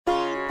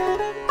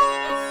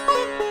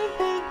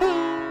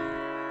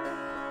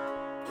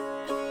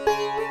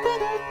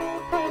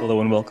Hello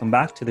and welcome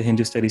back to the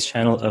Hindu Studies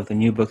channel of the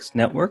New Books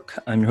Network.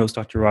 I'm your host,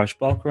 Dr. Raj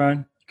Balkaran.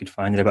 You can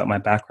find out about my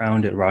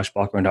background at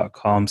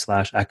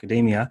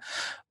rajbalkaran.com/academia.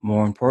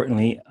 More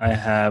importantly, I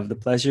have the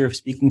pleasure of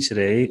speaking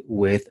today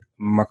with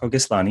Marco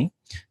Ghislani,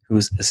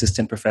 who's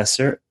assistant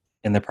professor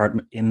in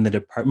the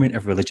Department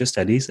of Religious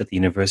Studies at the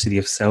University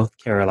of South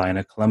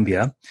Carolina,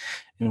 Columbia.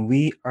 And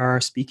we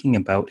are speaking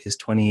about his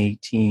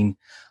 2018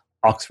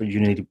 Oxford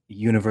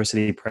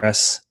University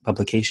Press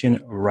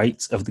publication,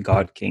 Rights of the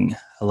God King.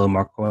 Hello,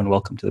 Marco, and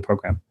welcome to the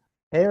program.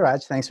 Hey,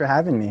 Raj. Thanks for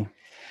having me.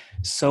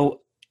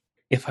 So,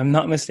 if I'm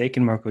not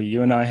mistaken, Marco,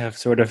 you and I have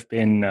sort of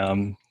been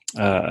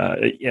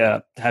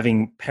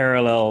having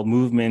parallel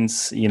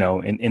movements,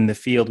 in the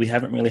field. We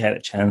haven't really had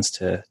a chance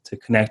to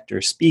connect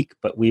or speak,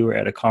 but we were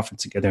at a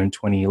conference together in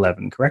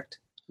 2011, correct?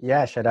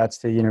 Yeah, shout outs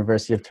to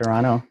University of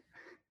Toronto.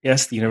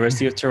 Yes, the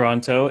University of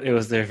Toronto. It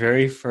was their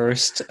very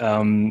first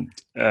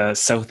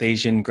South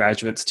Asian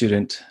graduate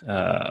student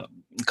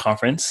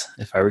conference,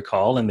 if I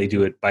recall, and they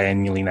do it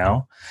biannually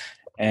now.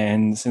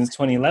 And since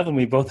 2011,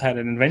 we both had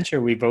an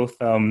adventure. We both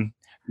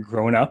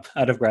grown up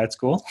out of grad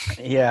school.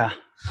 Yeah.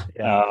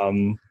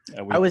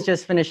 I was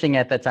just finishing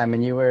at that time,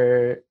 and you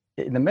were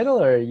in the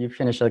middle, or you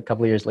finished a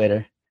couple of years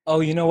later?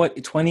 Oh, you know what?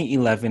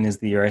 2011 is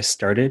the year I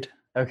started.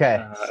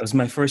 Okay. It was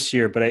my first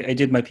year, but I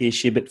did my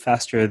PhD a bit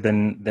faster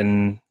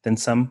than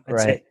some, I'd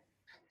say.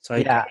 So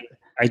I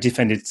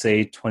defended,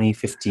 say,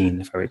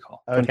 2015, if I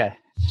recall. Okay.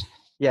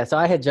 Yeah, so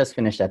I had just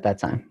finished at that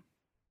time.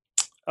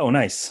 Oh,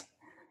 nice.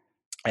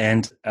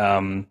 And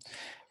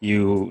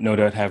you no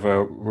doubt have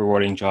a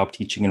rewarding job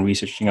teaching and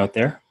researching out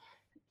there.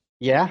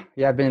 Yeah,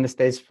 I've been in the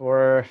States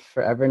for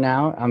forever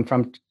now. I'm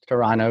from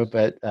Toronto,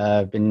 but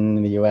I've been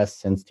in the US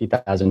since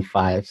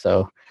 2005,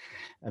 so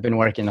I've been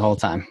working the whole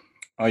time.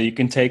 Oh, you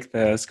can take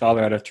the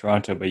scholar out of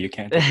Toronto, but you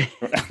can't take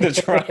the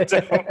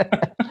Toronto.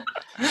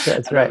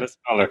 That's right. The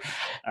scholar.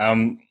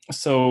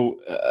 So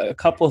a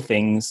couple of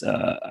things.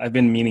 I've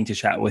been meaning to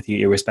chat with you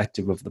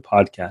irrespective of the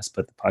podcast,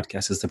 but the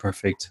podcast is the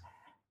perfect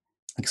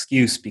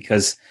excuse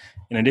because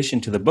in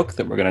addition to the book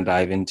that we're going to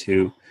dive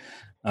into,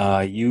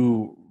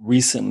 you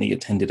recently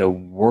attended a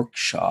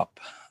workshop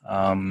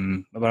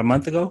about a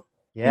month ago.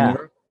 Yeah.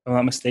 If I'm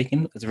not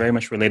mistaken. It's very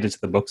much related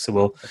to the book. So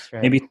we'll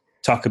maybe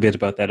talk a bit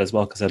about that as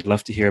well, because I'd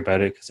love to hear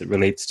about it because it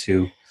relates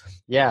to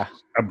a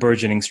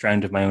burgeoning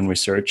strand of my own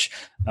research.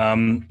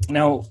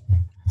 Now,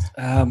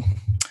 why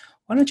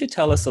don't you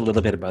tell us a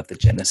little bit about the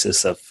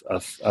genesis of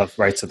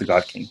Rights of the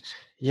God King?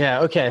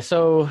 Yeah, okay.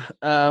 So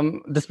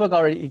this book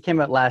already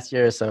came out last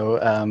year, so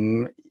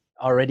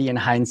already in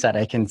hindsight,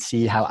 I can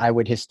see how I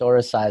would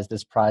historicize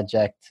this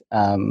project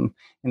in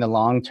the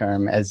long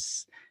term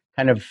as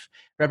kind of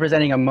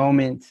representing a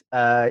moment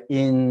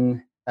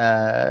in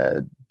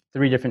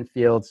three different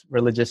fields: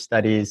 religious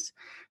studies,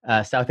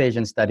 South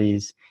Asian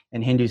studies,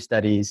 and Hindu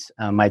studies.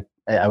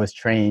 I was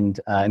trained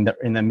in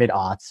the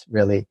mid-aughts,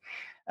 really,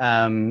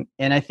 and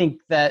I think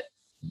that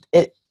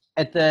at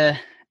the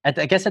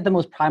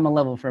most primal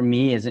level for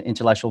me as an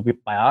intellectual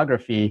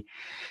biography,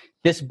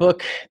 this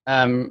book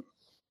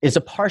is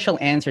a partial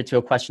answer to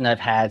a question I've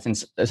had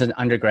since as an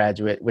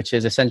undergraduate, which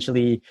is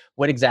essentially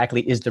what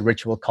exactly is the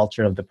ritual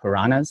culture of the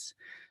Puranas?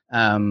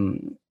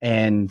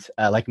 And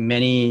like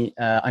many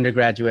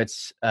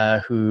undergraduates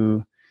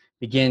who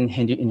begin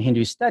in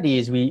Hindu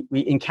studies, we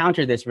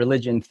encounter this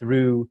religion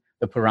through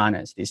the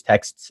Puranas, these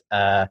texts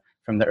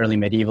from the early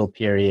medieval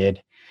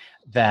period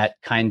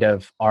that kind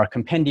of are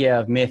compendia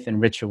of myth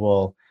and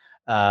ritual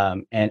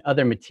and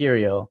other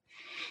material.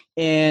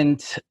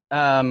 And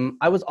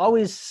I was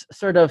always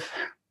sort of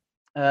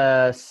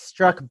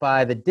struck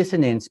by the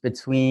dissonance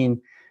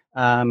between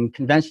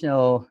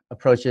conventional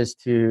approaches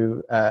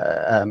to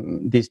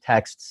these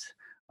texts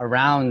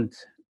around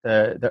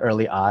the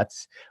early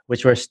aughts,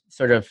 which were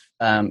sort of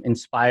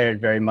inspired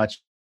very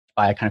much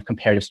by a kind of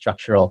comparative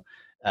structural,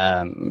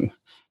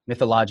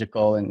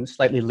 mythological, and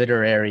slightly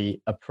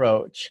literary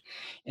approach.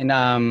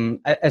 And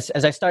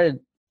as I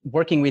started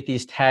working with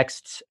these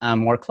texts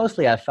more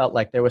closely, I felt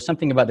like there was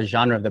something about the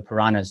genre of the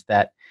Puranas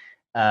that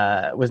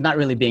was not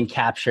really being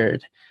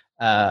captured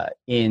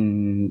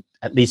in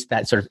at least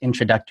that sort of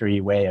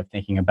introductory way of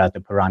thinking about the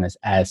Puranas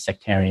as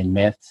sectarian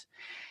myths.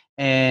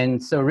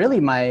 And so really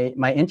my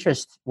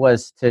interest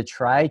was to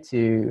try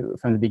to,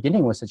 from the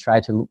beginning, was to try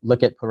to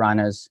look at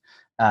Puranas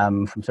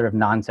from sort of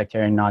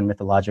non-sectarian,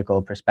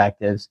 non-mythological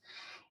perspectives.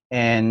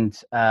 And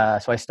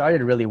so I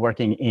started really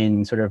working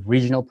in sort of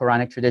regional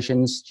Puranic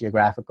traditions,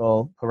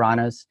 geographical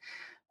Puranas,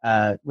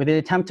 with the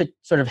attempt to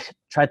sort of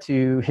try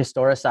to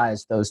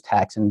historicize those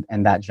texts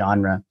and that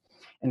genre.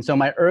 And so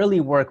my early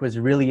work was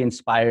really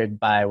inspired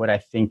by what I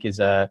think is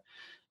in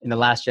the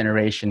last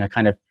generation, a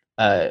kind of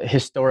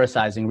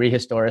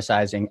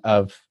rehistoricizing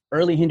of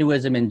early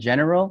Hinduism in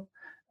general,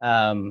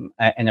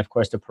 and of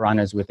course the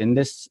Puranas within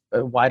this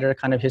wider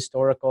kind of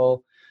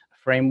historical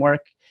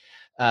framework.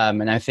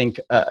 And I think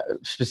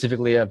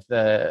specifically of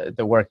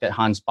the work that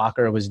Hans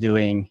Bakker was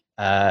doing,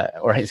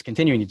 or is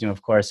continuing to do,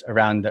 of course,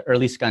 around the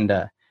early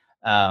Skanda,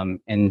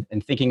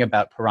 and thinking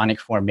about Puranic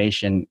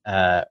formation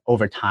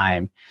over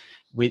time,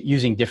 with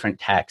using different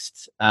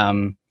texts.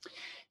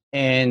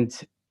 And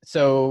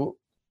so,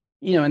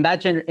 in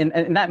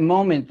that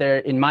moment there,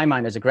 in my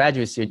mind as a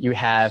graduate student, you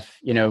have,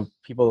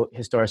 people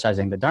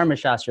historicizing the Dharma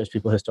Shastras,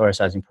 people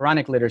historicizing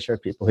Puranic literature,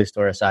 people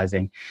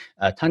historicizing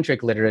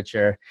tantric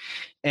literature.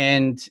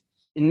 And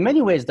in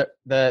many ways,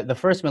 the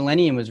first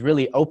millennium was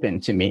really open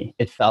to me,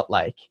 it felt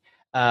like.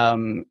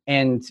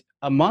 And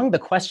among the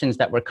questions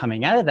that were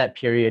coming out of that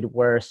period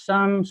were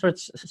some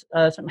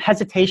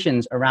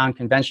hesitations around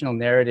conventional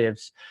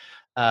narratives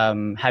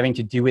having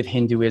to do with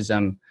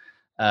Hinduism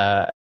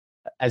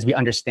as we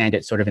understand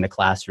it sort of in the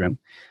classroom.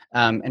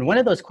 And one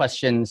of those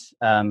questions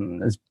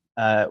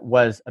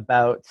was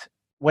about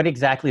what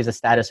exactly is the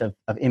status of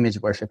image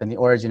worship and the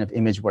origin of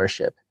image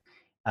worship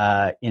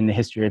in the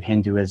history of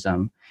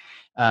Hinduism.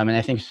 And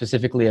I think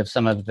specifically of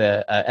some of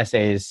the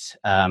essays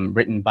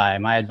written by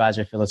my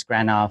advisor, Phyllis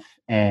Granoff,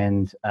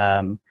 and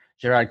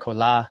Gerard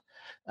Collat,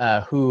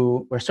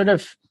 who were sort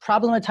of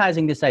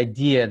problematizing this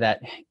idea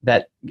that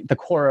the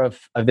core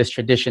of this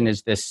tradition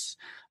is this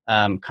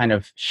kind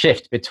of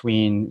shift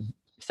between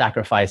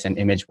sacrifice and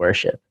image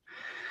worship.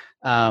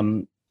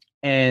 So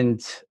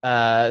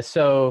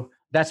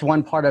that's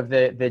one part of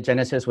the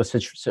genesis, was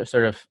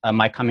sort of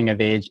my coming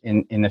of age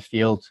in the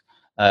field,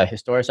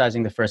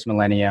 historicizing the first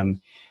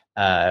millennium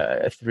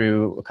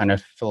through a kind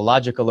of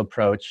philological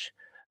approach.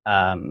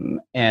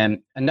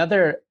 And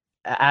another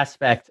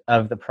aspect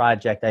of the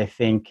project, I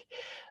think,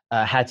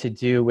 had to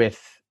do with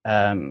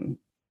a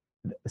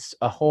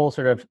whole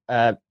sort of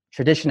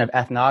tradition of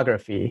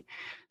ethnography,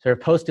 sort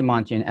of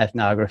post-Dumontian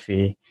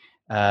ethnography,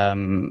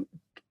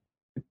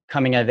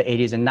 coming out of the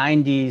 80s and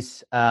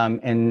 90s,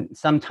 and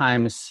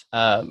sometimes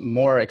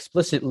more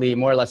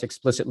or less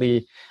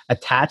explicitly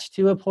attached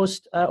to a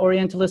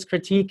post-Orientalist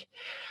critique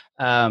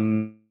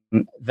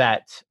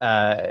that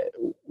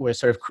was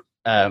sort of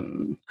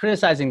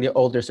criticizing the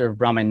older sort of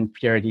Brahmin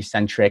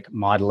purity-centric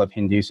model of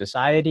Hindu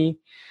society,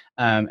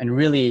 and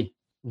really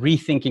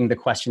rethinking the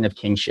question of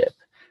kingship.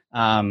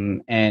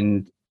 So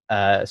then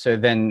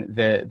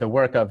the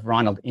work of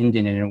Ronald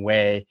Inden, in a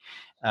way,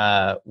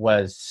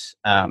 was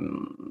a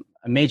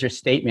major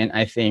statement,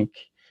 I think,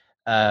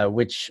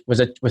 which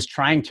was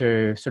trying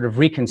to sort of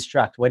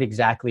reconstruct what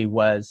exactly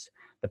was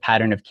the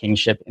pattern of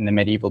kingship in the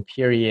medieval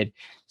period,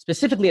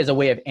 specifically as a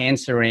way of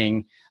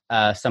answering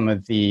some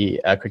of the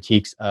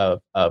critiques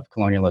of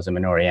colonialism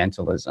and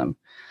Orientalism.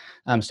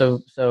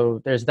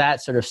 So there's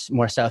that sort of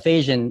more South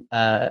Asian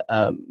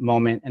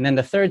moment. And then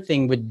the third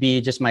thing would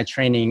be just my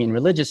training in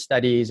religious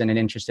studies and an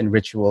interest in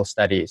ritual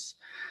studies,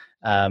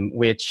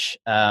 which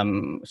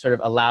sort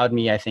of allowed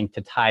me, I think,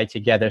 to tie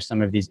together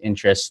some of these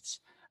interests,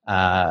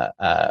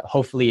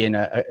 hopefully in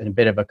a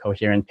bit of a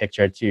coherent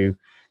picture, to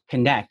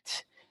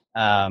connect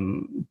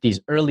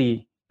these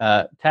early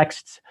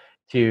texts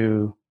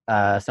to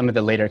some of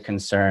the later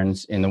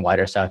concerns in the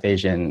wider South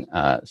Asian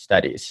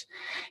studies.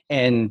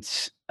 And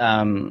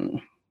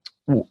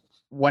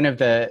one of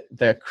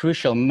the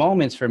crucial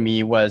moments for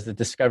me was the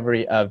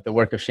discovery of the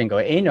work of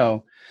Shingo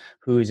Eno,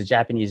 who is a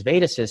Japanese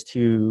Vedicist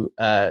who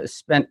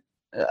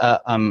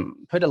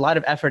put a lot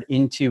of effort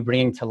into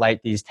bringing to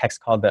light these texts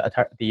called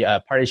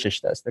the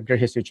Parishishtas, the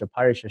Griha Sutra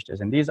Parishishtas.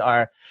 And these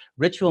are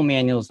ritual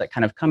manuals that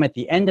kind of come at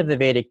the end of the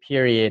Vedic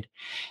period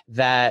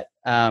that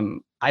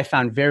I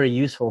found very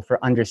useful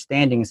for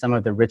understanding some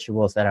of the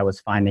rituals that I was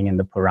finding in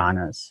the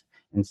Puranas.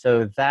 And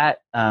so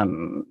that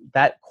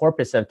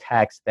corpus of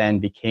text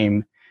then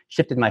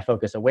shifted my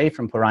focus away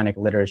from Puranic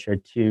literature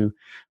to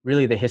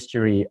really the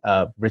history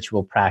of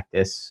ritual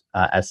practice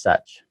as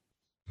such.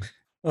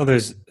 Well,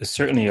 there's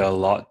certainly a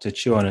lot to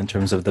chew on in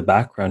terms of the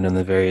background and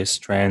the various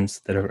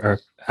strands that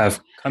have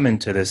come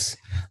into this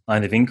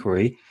line of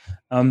inquiry.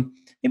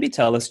 Maybe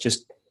tell us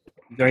just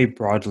very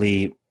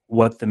broadly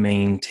what the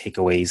main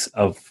takeaways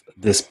of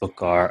this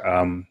book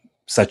are,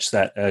 such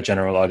that a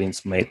general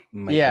audience might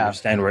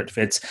understand where it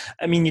fits.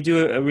 I mean, you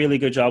do a really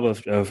good job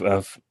of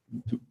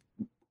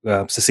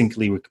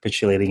succinctly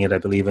recapitulating it, I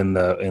believe, in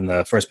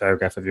the first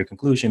paragraph of your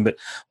conclusion. But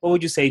what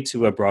would you say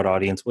to a broad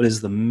audience? What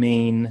is the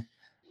main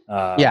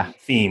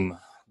theme,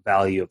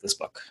 value of this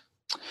book?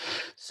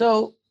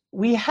 So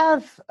we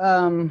have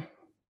an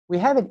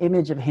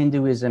image of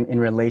Hinduism in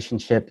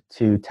relationship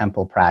to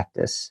temple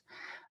practice.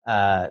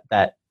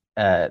 That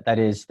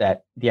is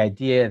the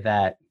idea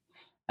that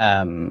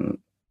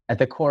at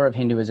the core of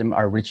Hinduism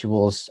are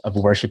rituals of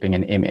worshiping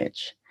an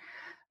image.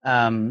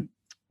 That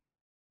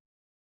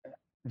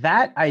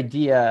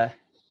idea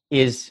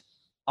is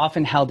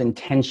often held in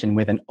tension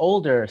with an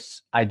older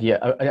idea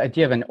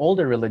of an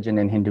older religion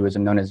in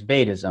Hinduism known as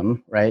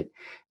Vedism, right?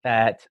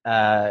 That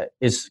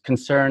is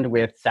concerned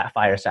with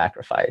fire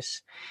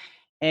sacrifice.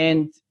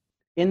 And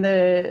in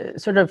the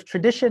sort of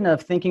tradition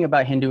of thinking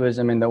about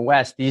Hinduism in the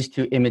West, these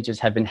two images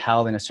have been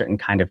held in a certain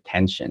kind of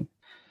tension.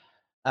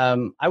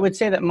 I would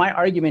say that my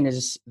argument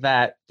is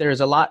that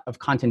there's a lot of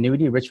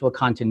continuity, ritual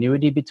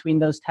continuity between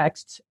those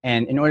texts.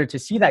 And in order to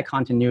see that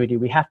continuity,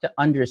 we have to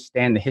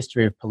understand the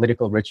history of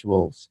political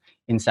rituals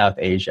in South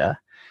Asia.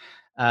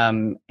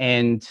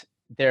 And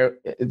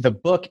the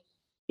book,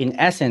 in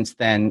essence,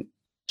 then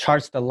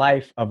charts the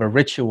life of a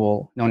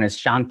ritual known as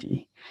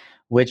Shanti,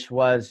 which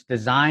was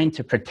designed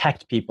to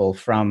protect people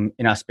from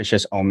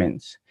inauspicious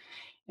omens.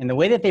 And the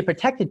way that they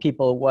protected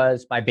people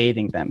was by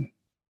bathing them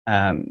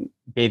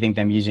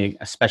using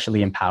a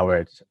specially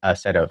empowered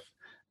set of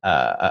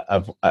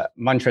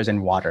mantras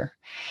and water.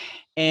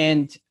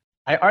 And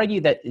I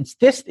argue that it's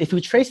this, if we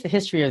trace the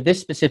history of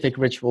this specific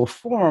ritual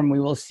form, we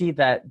will see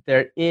that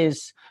there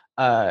is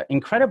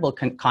incredible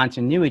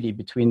continuity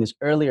between this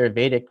earlier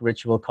Vedic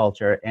ritual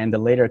culture and the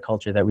later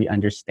culture that we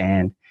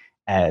understand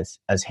as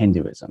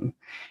Hinduism.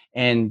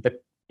 And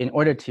in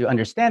order to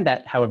understand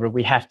that, however,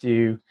 we have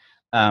to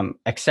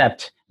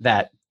accept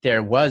that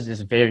there was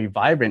this very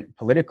vibrant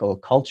political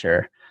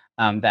culture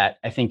that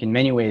I think in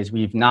many ways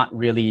we've not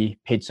really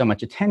paid so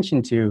much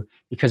attention to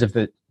because of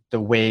the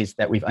ways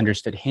that we've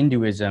understood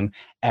Hinduism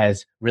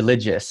as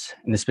religious,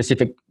 and the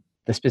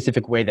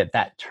specific way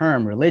that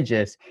term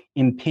religious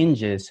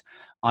impinges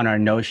on our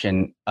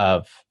notion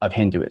of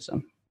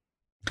Hinduism.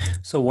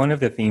 So one of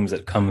the themes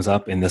that comes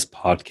up in this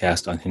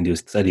podcast on Hindu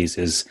studies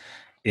is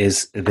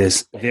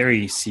this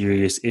very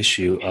serious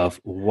issue of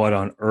what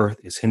on earth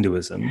is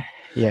Hinduism,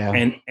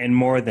 and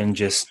more than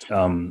just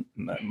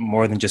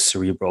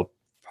cerebral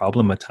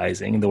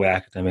problematizing the way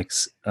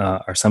academics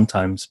are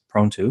sometimes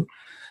prone to.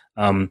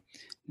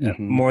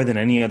 More than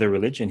any other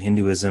religion,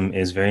 Hinduism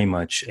is very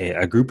much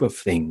a group of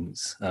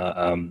things.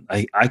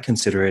 I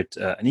consider it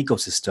an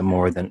ecosystem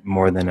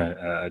more than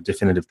a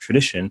definitive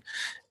tradition.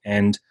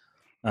 And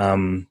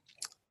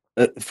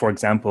for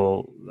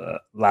example,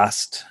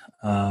 last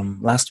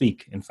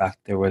week, in fact,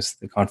 there was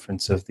the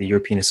conference of the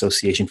European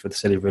Association for the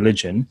Study of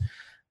Religion,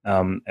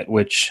 at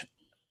which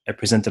I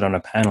presented on a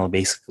panel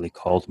basically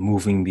called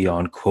 "Moving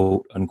Beyond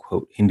Quote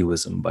Unquote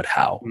Hinduism, But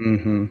How."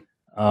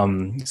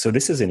 So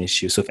this is an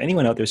issue. So if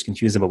anyone out there is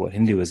confused about what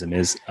Hinduism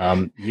is,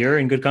 you're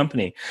in good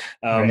company.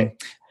 Right.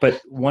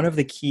 But one of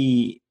the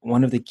key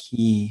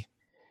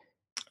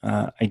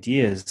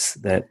ideas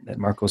that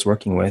Marco's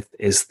working with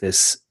is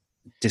this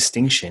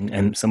distinction,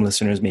 and some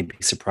listeners may be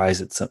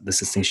surprised that this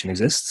distinction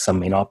exists, some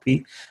may not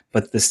be,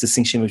 but this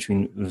distinction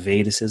between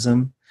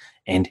Vedicism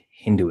and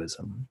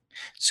Hinduism.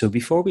 So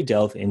before we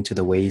delve into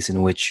the ways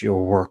in which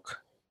your work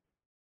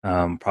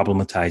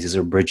problematizes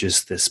or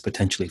bridges this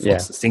potentially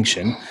false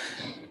distinction,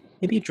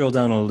 maybe drill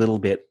down a little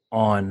bit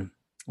on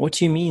what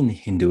do you mean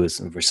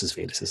Hinduism versus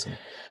Vedicism?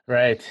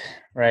 Right.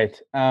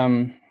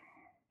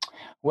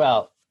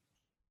 Well,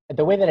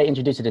 the way that I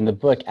introduce it in the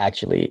book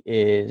actually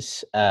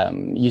is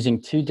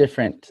using two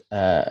different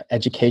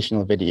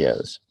educational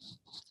videos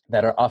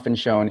that are often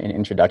shown in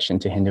introduction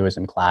to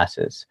Hinduism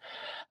classes.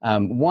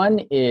 One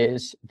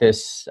is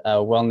this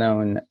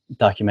well-known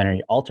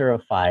documentary, Altar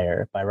of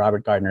Fire, by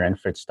Robert Gardner and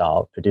Fritz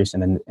Stahl, produced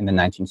in the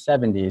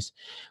 1970s,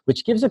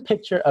 which gives a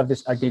picture of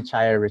this Agni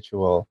Chaya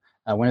ritual,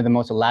 one of the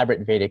most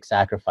elaborate Vedic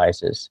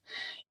sacrifices,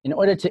 in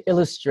order to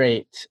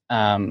illustrate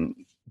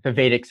the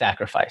Vedic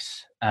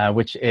sacrifice,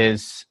 which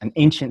is an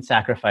ancient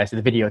sacrifice.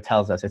 The video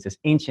tells us it's this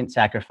ancient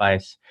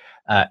sacrifice.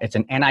 It's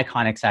an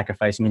aniconic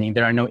sacrifice, meaning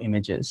there are no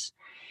images.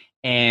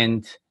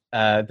 And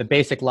the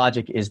basic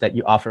logic is that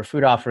you offer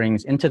food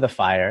offerings into the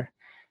fire.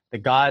 The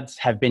gods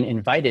have been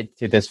invited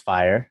to this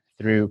fire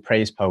through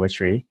praise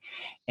poetry,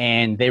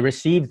 and they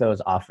receive those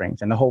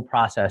offerings. And the whole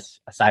process,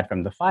 aside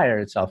from the fire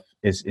itself,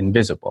 is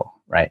invisible,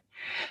 right?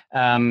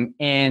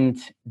 And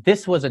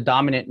this was a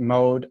dominant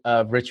mode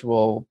of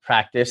ritual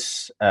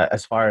practice,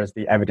 as far as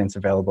the evidence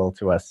available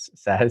to us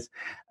says,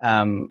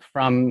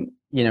 from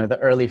the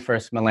early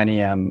first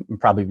millennium,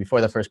 probably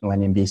before the first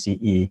millennium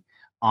BCE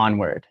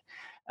onward.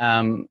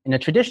 In a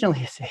traditional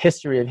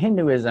history of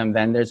Hinduism,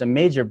 then there's a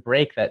major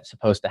break that's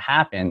supposed to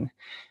happen,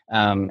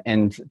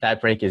 and that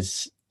break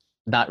is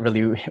not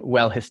really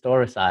well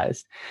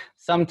historicized.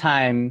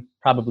 Sometime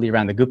probably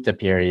around the Gupta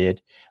period,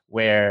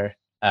 where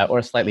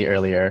or slightly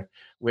earlier,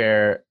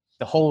 where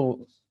the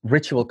whole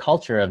ritual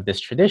culture of this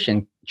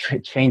tradition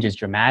changes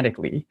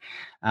dramatically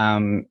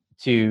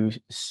to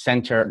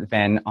center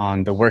then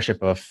on the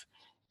worship of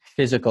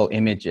physical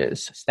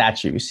images,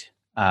 statues,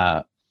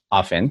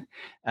 often.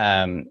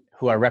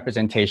 Who are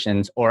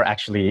representations or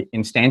actually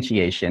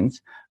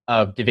instantiations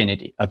of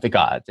divinity, of the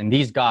gods. And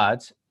these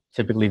gods,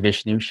 typically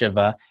Vishnu,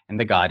 Shiva, and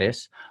the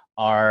goddess,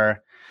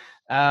 are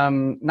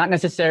not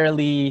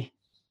necessarily,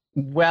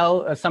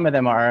 some of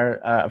them are,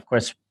 of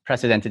course,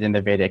 precedented in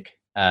the Vedic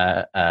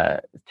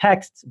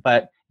texts,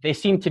 but they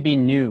seem to be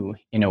new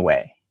in a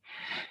way.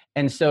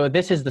 And so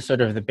this is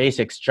the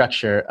basic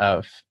structure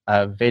of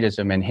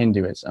Vedism and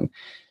Hinduism.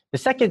 The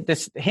second,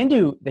 the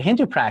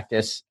Hindu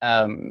practice,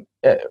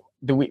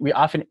 we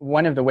often,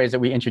 one of the ways that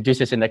we introduce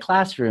this in the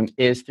classroom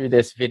is through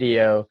this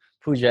video,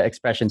 Puja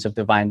Expressions of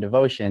Divine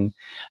Devotion,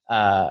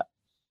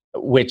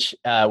 which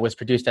was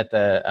produced at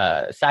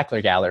the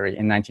Sackler Gallery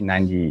in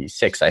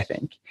 1996, I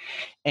think.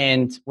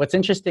 And what's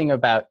interesting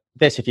about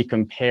this, if you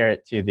compare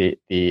it to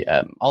the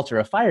Altar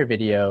of Fire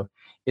video,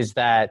 is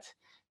that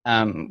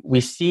we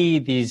see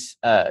these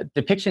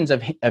depictions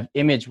of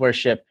image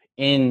worship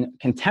in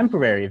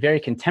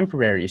very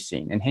contemporary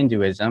scene in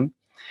Hinduism,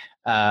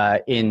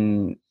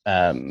 in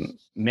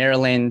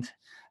Maryland,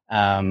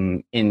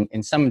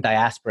 in some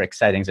diasporic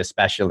settings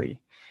especially.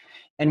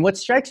 And what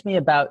strikes me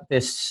about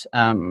this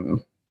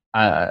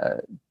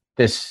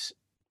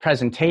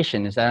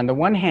presentation is that on the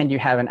one hand, you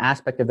have an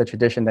aspect of the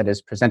tradition that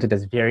is presented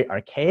as very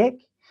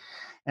archaic,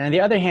 and on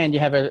the other hand, you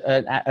have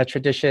a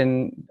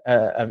tradition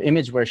of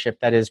image worship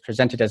that is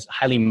presented as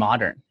highly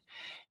modern.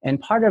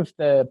 And part of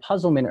the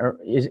puzzlement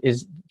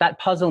is that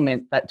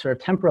puzzlement, that sort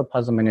of temporal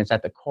puzzlement, is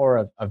at the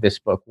core of this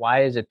book.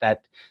 Why is it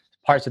that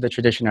parts of the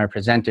tradition are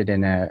presented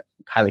in a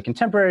highly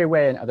contemporary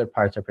way and other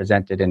parts are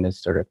presented in this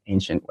sort of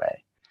ancient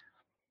way?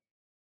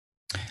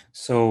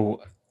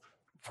 So,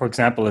 for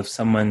example, if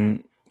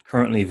someone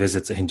currently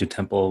visits a Hindu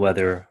temple,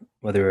 whether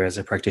as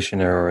a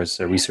practitioner or as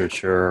a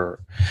researcher,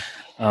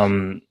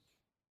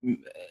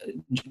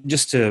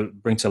 just to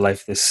bring to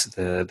life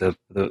the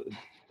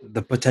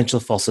potential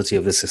falsity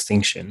of this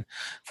distinction.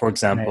 For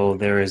example,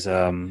 there is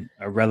a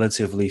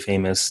relatively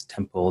famous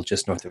temple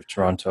just north of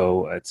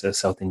Toronto. It's a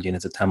South Indian,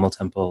 it's a Tamil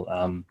temple,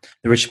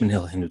 the Richmond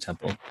Hill Hindu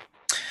Temple.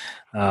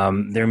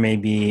 There may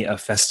be a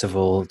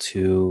festival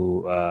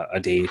to a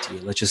deity.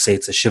 Let's just say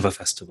it's a Shiva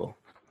festival.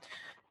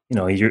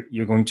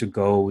 You're going to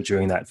go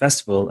during that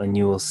festival and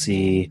you will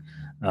see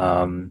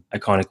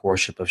iconic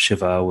worship of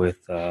Shiva with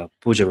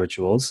puja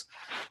rituals,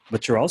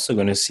 but you're also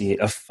going to see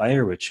a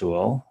fire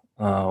ritual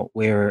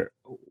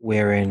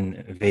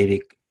wherein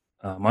Vedic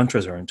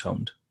mantras are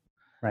intoned,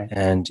 right?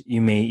 And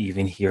you may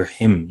even hear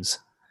hymns.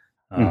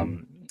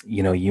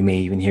 You may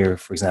even hear,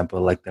 for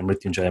example, like the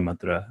Mrityunjaya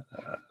mantra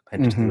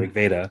appended to the Rig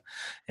Veda.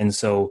 And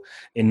so,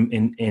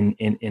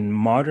 in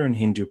modern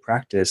Hindu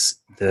practice,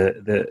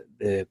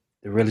 the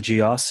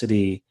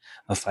religiosity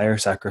of fire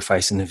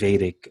sacrifice in the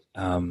Vedic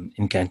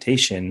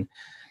incantation,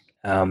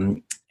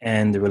 and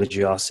the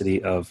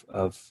religiosity of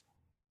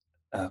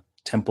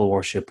temple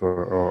worship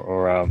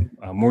or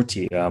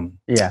murti,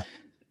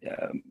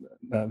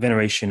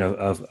 veneration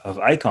of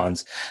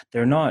icons,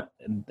 they're not.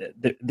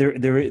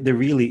 There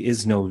really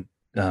is no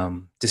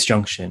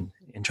disjunction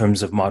in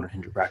terms of modern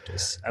Hindu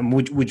practice.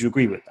 Would you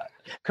agree with that?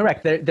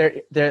 Correct.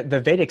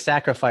 The Vedic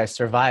sacrifice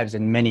survives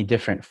in many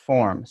different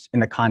forms in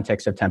the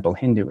context of temple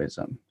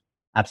Hinduism.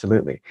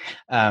 Absolutely.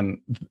 But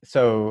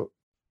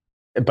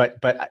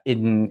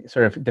in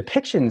sort of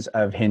depictions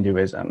of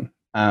Hinduism,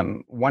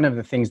 one of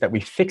the things that we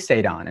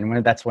fixate on,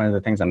 and that's one of the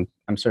things I'm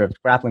sort of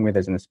grappling with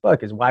in this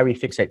book, is why we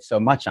fixate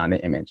so much on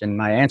the image. And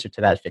my answer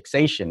to that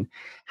fixation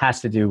has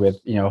to do with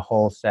a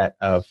whole set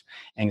of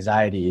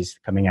anxieties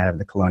coming out of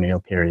the colonial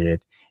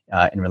period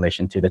in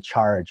relation to the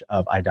charge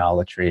of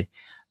idolatry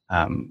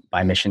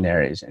by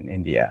missionaries in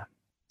India.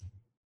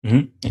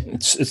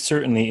 It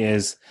certainly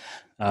is.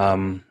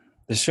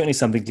 There's certainly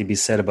something to be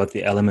said about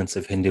the elements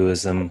of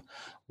Hinduism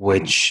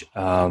which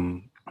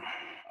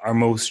are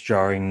most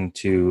jarring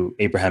to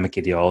Abrahamic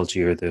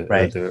ideology or the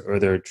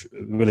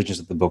religions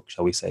of the book,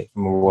 shall we say,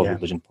 from a world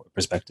religion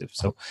perspective.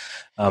 So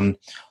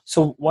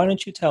why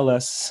don't you tell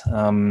us?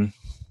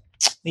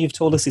 You've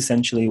told us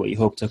essentially what you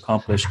hope to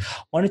accomplish.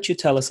 Why don't you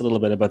tell us a little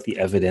bit about the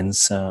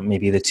evidence,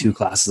 maybe the two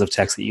classes of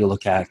text that you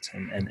look at,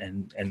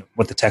 and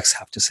what the texts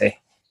have to say?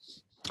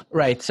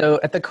 Right. So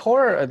at the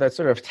core of the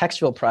sort of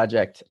textual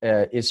project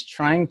is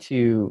trying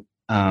to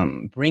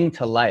bring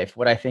to life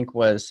what I think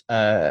was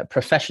a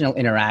professional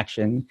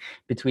interaction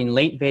between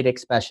late Vedic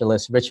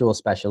specialists, ritual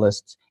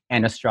specialists,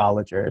 and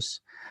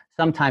astrologers,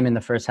 sometime in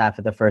the first half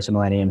of the first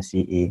millennium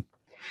CE.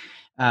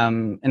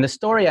 And the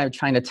story I'm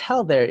trying to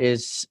tell there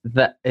is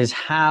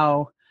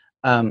how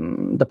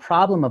the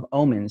problem of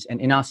omens and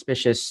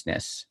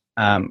inauspiciousness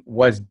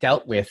was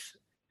dealt with,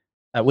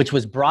 which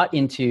was brought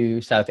into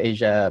South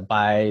Asia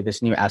by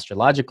this new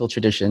astrological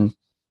tradition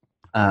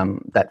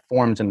that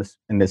forms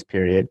in this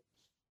period.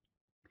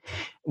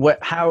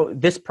 How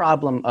this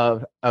problem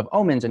of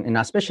omens and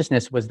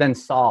inauspiciousness was then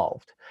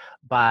solved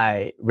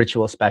by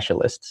ritual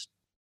specialists.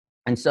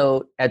 And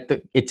so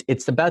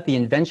it's about the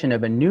invention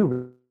of a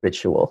new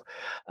ritual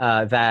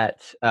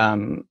that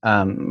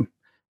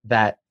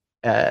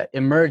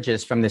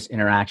emerges from this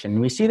interaction.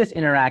 And we see this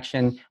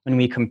interaction when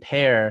we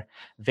compare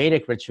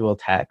Vedic ritual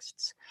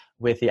texts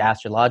with the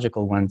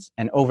astrological ones.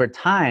 And over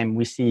time,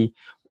 we see,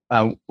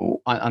 on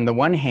the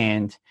one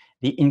hand,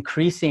 the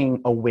increasing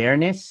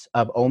awareness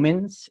of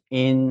omens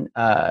in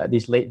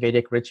these late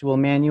Vedic ritual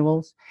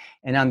manuals.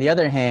 And on the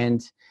other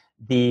hand,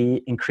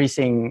 the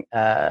increasing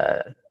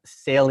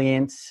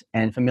salience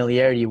and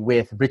familiarity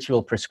with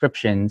ritual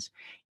prescriptions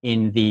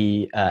in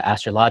the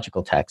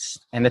astrological texts.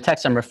 And the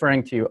texts I'm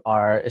referring to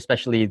are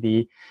especially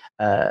the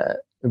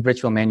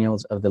ritual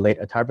manuals of the late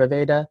Atharva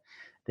Veda,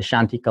 the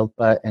Shanti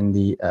Kalpa and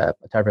the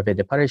Atharva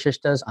Veda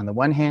Parishishtas on the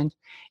one hand,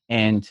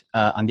 and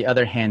on the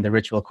other hand, the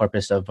ritual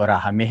corpus of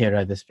Varaha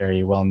Mihira, this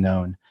very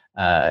well-known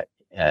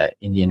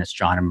Indian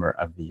astronomer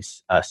of the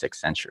 6th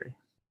century.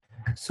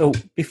 So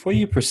before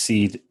you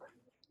proceed,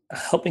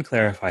 help me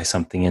clarify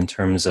something in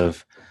terms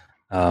of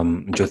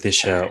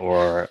Jyotisha,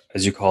 or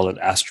as you call it,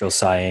 astral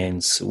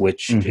science,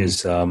 which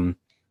is more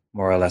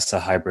or less a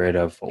hybrid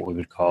of what we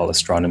would call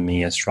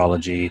astronomy,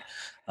 astrology,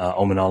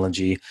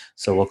 omenology.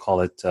 So we'll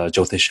call it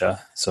Jyotisha.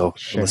 So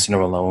the listener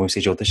will know when we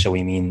say Jyotisha,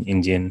 we mean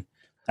Indian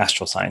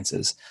astral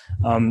sciences.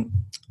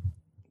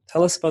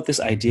 Tell us about this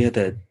idea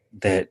that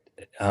that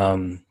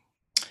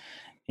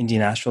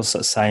Indian astral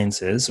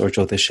sciences or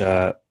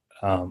Jyotisha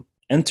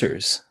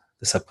enters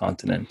the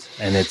subcontinent,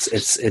 and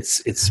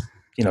it's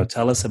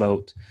tell us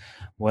about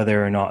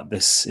whether or not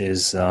this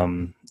is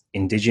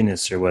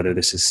indigenous or whether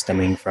this is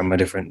stemming from a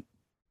different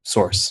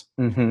source.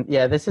 Mm-hmm.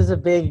 Yeah, this is a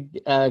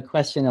big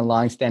question, a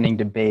long-standing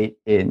debate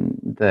in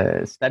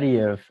the study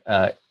of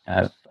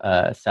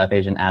South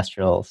Asian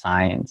astral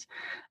science.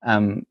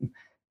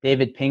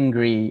 David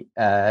Pingree,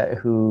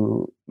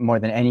 who more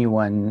than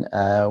anyone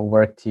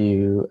worked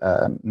to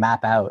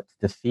map out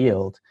the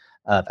field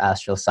of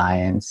astral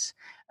science,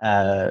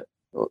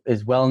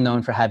 is well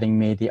known for having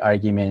made the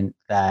argument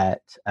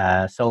that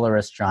solar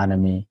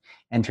astronomy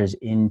enters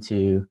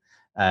into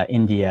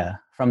India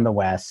from the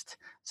West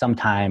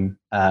sometime,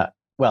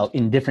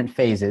 in different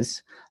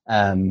phases,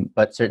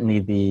 but certainly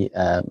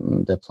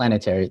the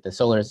planetary, the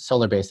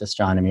solar-based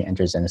astronomy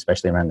enters in,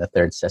 especially around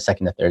the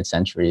second to third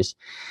centuries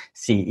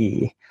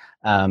CE.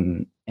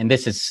 And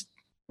this is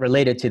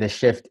related to the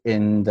shift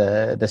in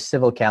the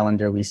civil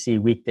calendar. We see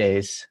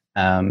weekdays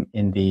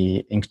in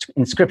the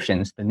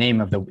inscriptions, the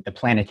name of the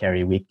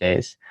planetary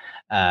weekdays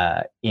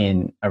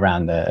in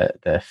around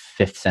the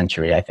 5th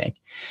century, I think.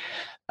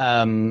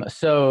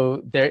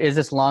 So there is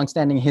this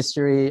long-standing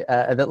history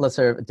that let's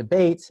sort of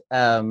debate,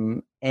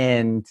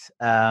 and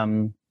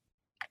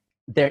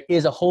there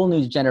is a whole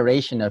new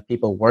generation of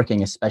people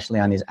working, especially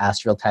on these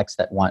astral texts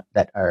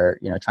that are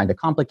trying to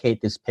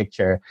complicate this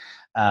picture.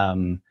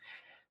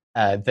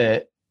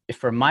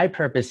 For my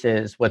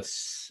purposes,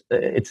 it's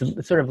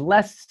sort of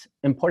less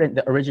important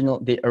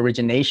the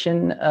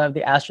origination of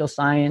the astral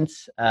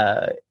science,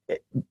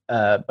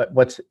 but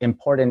what's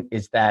important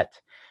is that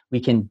we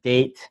can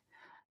date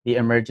the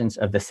emergence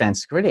of the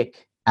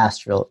Sanskritic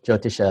astral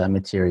Jyotisha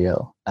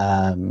material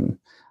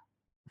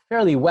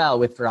fairly well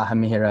with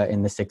Varahamihira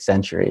in the 6th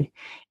century.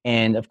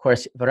 And of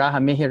course,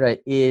 Varahamihira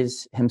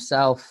is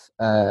himself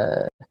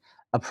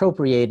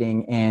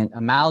appropriating and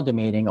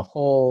amalgamating a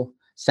whole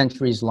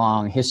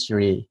centuries-long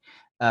history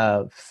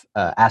of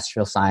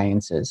astral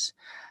sciences.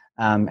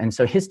 And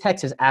so his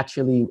text is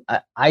actually,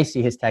 I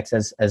see his text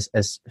as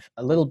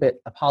a little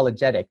bit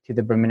apologetic to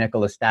the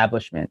Brahminical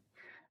establishment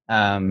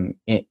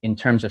in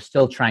terms of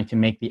still trying to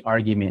make the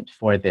argument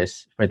for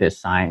this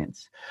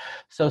science.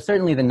 So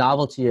certainly the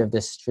novelty of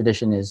this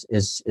tradition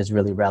is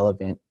really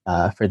relevant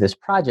for this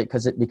project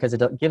because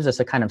it gives us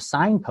a kind of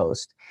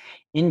signpost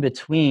in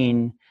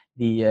between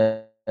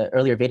the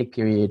earlier Vedic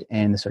period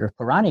and the sort of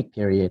Puranic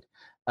period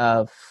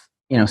of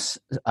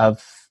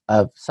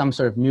some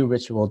sort of new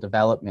ritual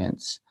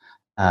developments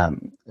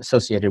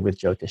associated with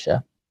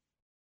Jyotisha.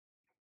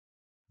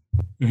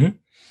 Mm-hmm.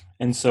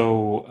 And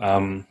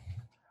so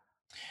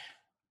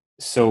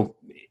so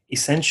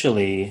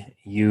essentially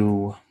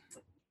in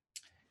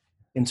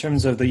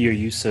terms of your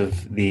use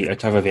of the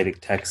Atharva Vedic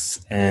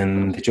texts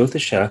and the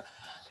Jyotisha,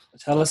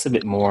 tell us a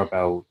bit more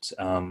about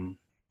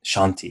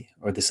Shanti,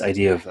 or this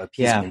idea of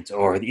appeasement,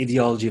 or the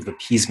ideology of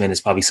appeasement is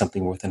probably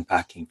something worth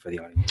unpacking for the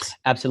audience.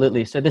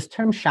 Absolutely. So this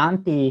term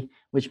Shanti,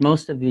 which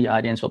most of the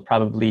audience will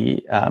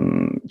probably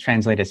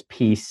translate as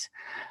peace,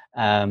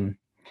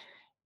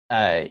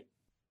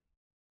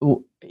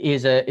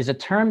 is a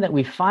term that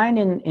we find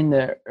in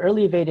the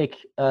early Vedic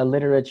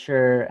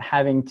literature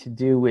having to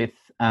do with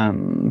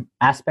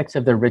aspects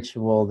of the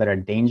ritual that are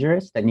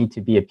dangerous, that need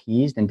to be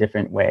appeased in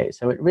different ways.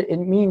 So it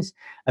means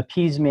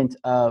appeasement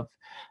of,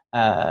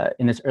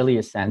 in this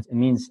earliest sense,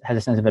 has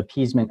a sense of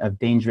appeasement of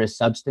dangerous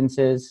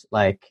substances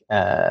like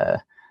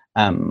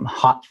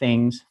hot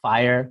things,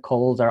 fire,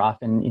 coals are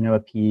often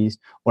appeased,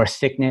 or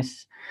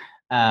sickness.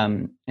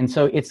 And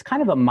so it's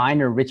kind of a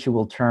minor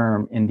ritual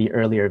term in the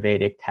earlier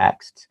Vedic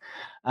texts.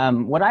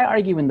 What I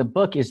argue in the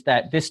book is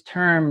that this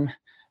term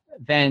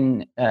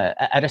then,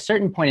 at a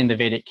certain point in the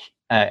Vedic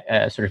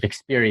sort of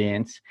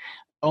experience,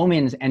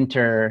 omens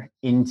enter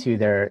into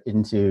their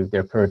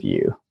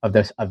purview of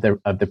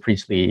the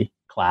priestly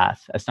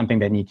class as something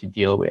they need to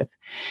deal with.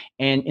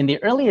 And in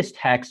the earliest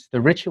texts,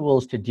 the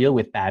rituals to deal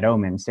with bad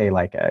omens, say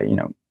like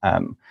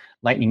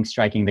lightning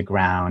striking the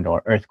ground,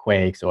 or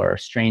earthquakes, or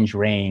strange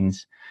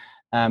rains,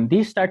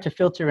 these start to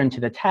filter into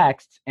the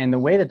texts, and the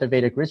way that the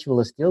Vedic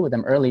ritualists deal with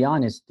them early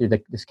on is through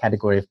this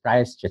category of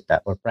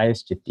prayaschitta or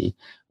prayaschitti,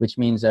 which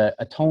means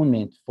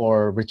atonement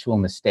for ritual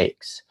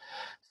mistakes.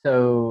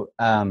 So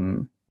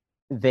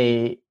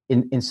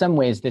in some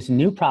ways, this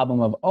new problem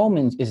of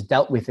omens is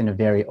dealt with in a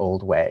very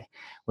old way.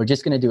 We're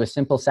just going to do a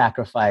simple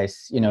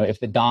sacrifice. If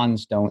the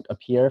dawns don't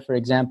appear, for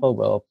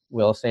example,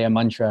 we'll say a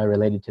mantra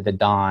related to the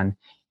dawn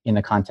in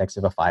the context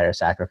of a fire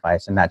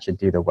sacrifice, and that should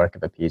do the work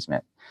of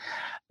appeasement.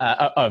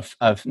 Of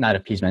not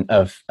appeasement,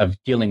 of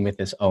dealing with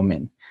this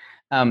omen.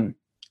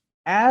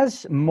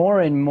 As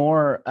more and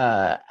more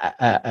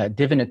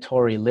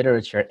divinatory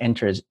literature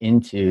enters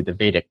into the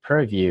Vedic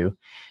purview,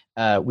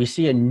 we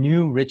see a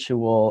new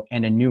ritual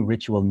and a new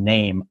ritual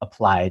name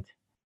applied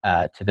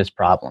to this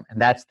problem,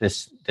 and that's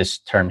this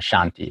term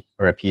Shanti,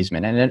 or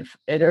appeasement. And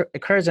it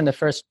occurs in the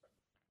first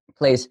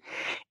place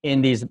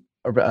in these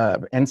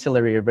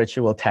ancillary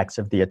ritual texts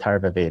of the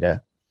Atharva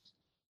Veda.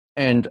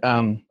 And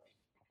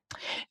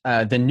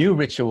The new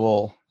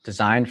ritual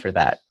designed for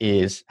that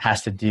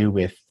has to do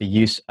with the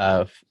use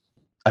of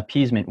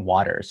appeasement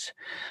waters.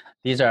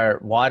 These are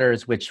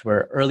waters which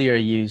were earlier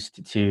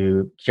used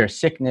to cure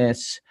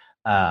sickness,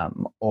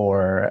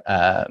 or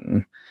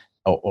other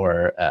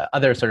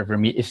sort of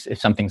if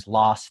something's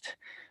lost.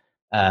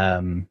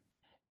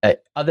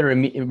 Other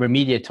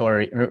remedial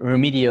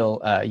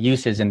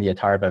uses in the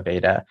Atharva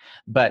Veda,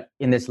 but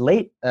in this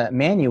late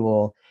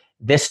manual,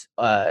 this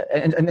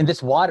and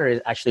this water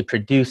is actually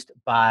produced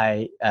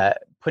by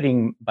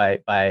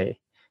by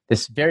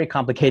this very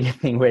complicated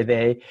thing where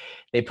they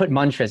put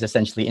mantras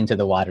essentially into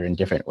the water in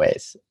different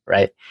ways,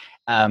 right?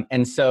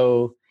 And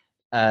so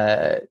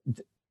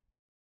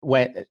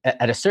when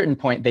at a certain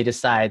point they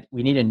decide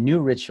we need a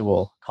new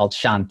ritual called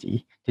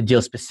Shanti to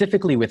deal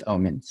specifically with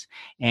omens,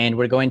 and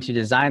we're going to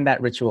design that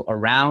ritual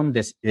around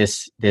this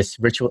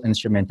ritual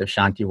instrument of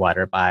Shanti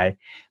water by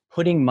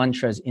putting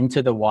mantras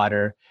into the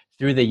water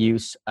through the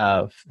use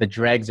of the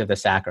dregs of the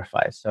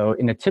sacrifice. So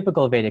in a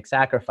typical Vedic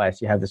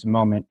sacrifice, you have this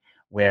moment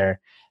where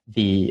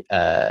you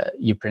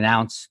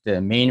pronounce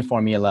the main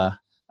formula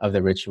of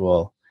the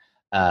ritual,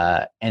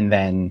 and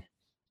then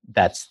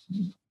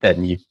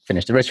you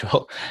finish the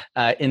ritual.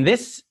 In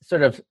this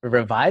sort of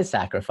revised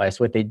sacrifice,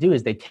 what they do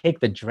is they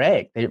take the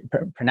dreg, they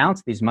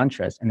pronounce these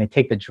mantras, and they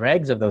take the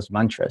dregs of those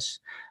mantras,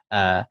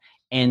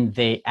 and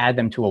they add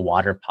them to a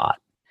water pot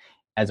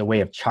as a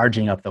way of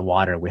charging up the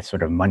water with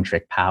sort of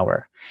mantric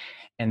power.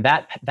 And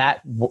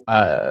that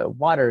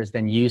water is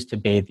then used to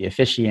bathe the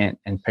officiant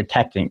and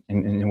protecting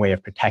in a way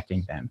of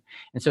protecting them.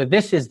 And so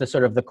this is the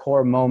sort of the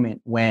core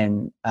moment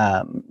when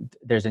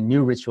there's a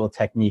new ritual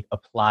technique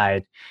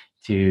applied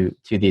to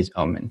these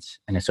omens,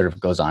 and it sort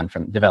of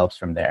develops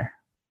from there.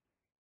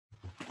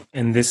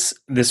 And this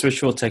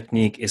ritual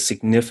technique is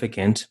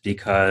significant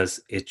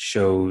because it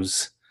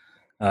shows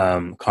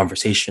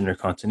conversation or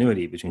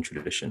continuity between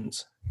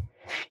traditions.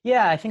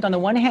 Yeah, I think on the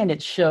one hand,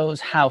 it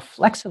shows how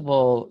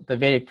flexible the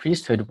Vedic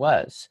priesthood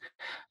was,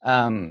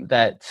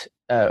 that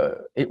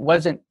it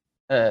wasn't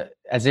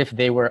as if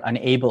they were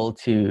unable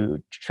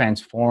to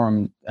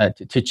transform,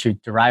 to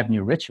derive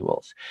new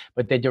rituals,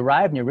 but they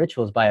derived new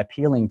rituals by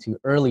appealing to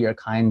earlier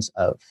kinds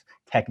of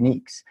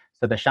techniques.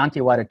 So the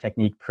Shanti water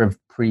technique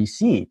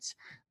precedes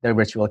the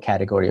ritual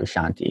category of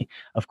Shanti.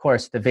 Of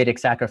course, the Vedic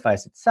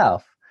sacrifice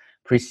itself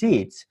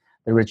precedes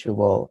the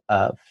ritual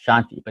of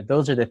Shanti, but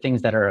those are the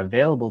things that are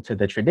available to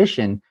the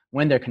tradition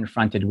when they're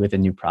confronted with a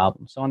new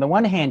problem. So on the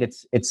one hand,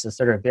 it's a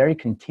sort of very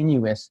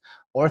continuous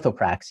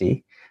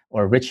orthopraxy,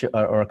 or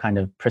or kind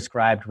of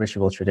prescribed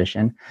ritual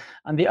tradition.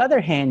 On the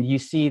other hand, you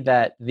see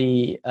that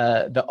the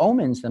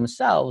omens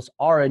themselves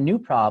are a new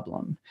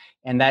problem,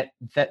 and that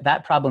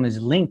problem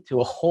is linked to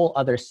a whole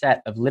other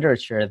set of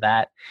literature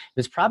that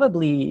was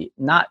probably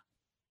not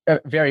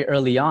very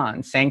early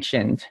on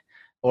sanctioned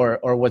or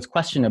was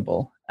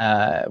questionable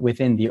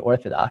within the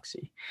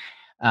orthodoxy.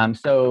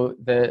 So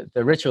the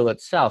ritual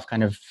itself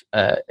kind of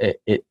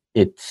it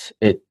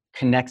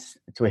connects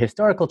to a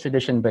historical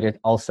tradition, but it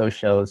also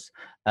shows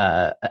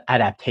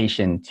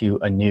adaptation to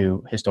a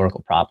new historical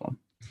problem.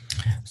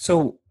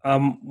 So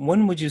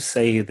when would you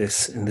say in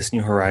this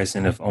new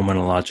horizon of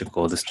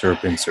omenological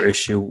disturbance or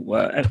issue?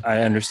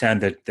 I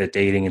understand that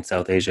dating in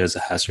South Asia is a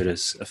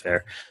hazardous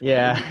affair.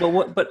 Yeah.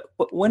 But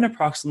when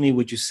approximately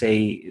would you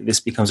say this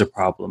becomes a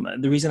problem?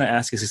 The reason I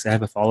ask is because I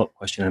have a follow-up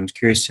question. I'm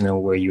curious to know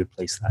where you would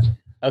place that.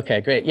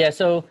 Okay, great. Yeah,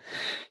 so,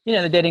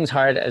 the dating's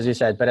hard, as you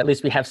said, but at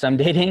least we have some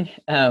dating.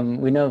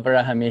 We know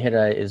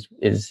Varahamihira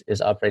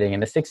is operating in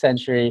the 6th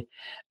century.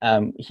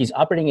 He's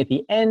operating at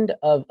the end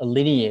of a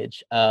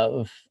lineage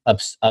of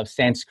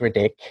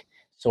Sanskritic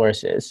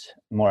sources,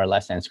 more or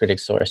less Sanskritic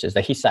sources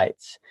that he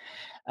cites.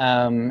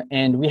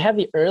 And we have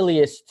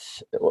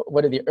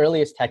one of the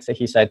earliest texts that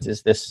he cites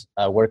is this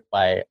work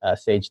by a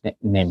sage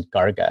named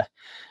Garga.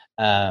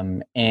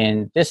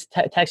 And this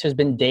text has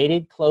been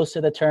dated close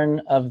to the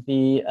turn of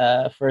the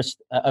first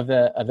of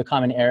the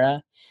Common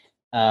Era.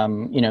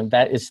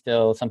 That is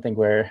still something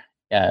where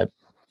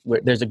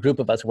there's a group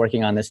of us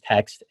working on this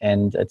text,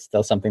 and it's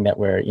still something that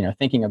we're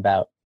thinking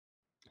about.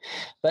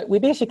 But we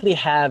basically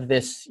have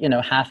this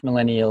half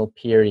millennial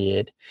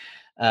period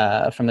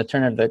from the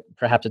turn of the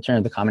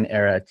Common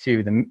Era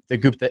to the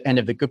Gupta end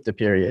of the Gupta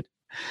period,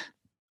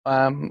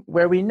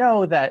 where we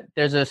know that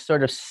there's a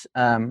sort of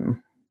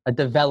a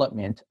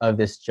development of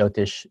this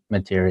Jyotish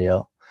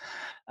material.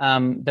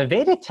 The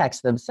Vedic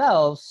texts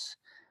themselves,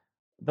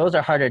 those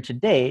are harder to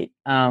date.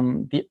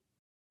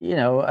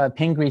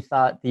 Pingree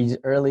thought these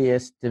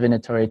earliest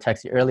divinatory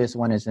texts, the earliest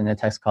one is in a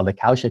text called the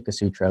Kaushika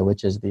Sutra,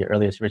 which is the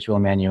earliest ritual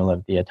manual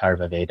of the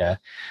Atharva Veda.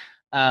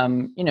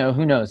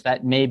 Who knows?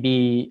 That may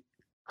be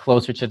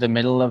closer to the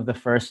middle of the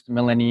first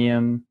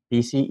millennium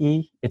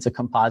BCE. It's a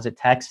composite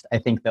text. I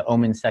think the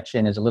Omen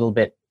section is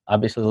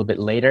obviously a little bit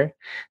later.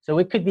 So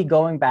it could be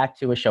going back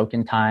to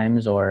Ashokan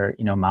times or,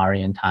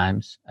 Mauryan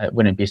times. It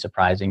wouldn't be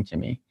surprising to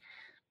me.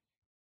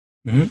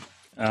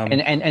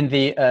 Mm-hmm.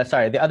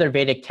 The other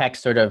Vedic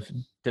texts sort of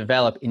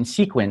develop in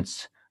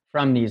sequence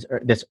from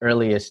this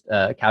earliest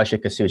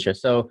Kaushika Sutra.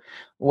 So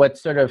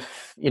what's sort of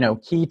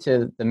key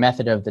to the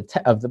method of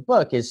the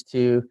book is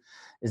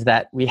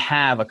that we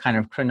have a kind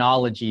of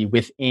chronology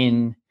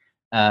within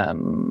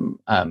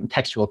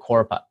textual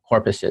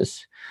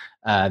corpuses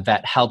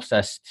that helps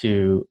us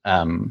to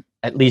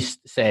at least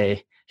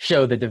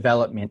show the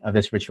development of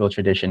this ritual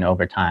tradition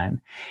over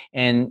time.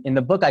 And in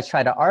the book, I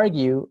try to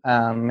argue,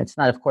 it's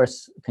not, of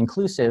course,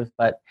 conclusive,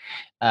 but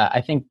I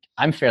think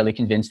I'm fairly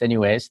convinced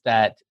anyways,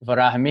 that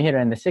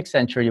Varahamihira in the 6th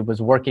century was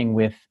working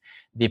with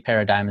the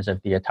paradigms of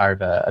the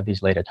Atharva, of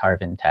these late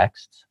Atharvan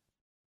texts.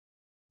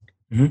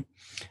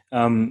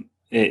 Mm-hmm.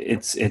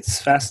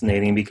 It's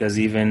fascinating because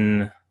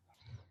even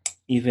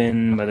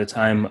by the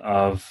time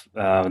of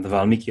the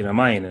Valmiki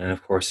Ramayana, and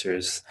of course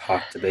there's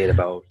hot debate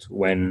about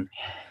when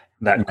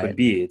that could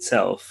be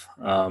itself.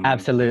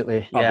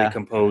 Absolutely, probably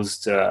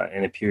composed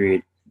in a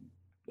period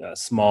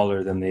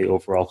smaller than the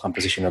overall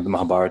composition of the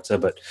Mahabharata,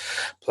 but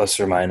plus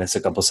or minus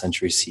a couple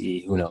centuries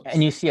CE, who knows?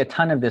 And you see a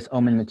ton of this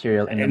Oman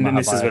material in the Mahabharata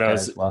this is what I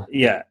was, as well.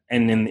 Yeah,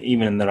 and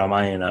even in the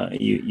Ramayana,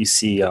 you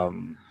see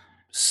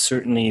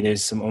certainly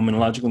there's some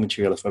omenological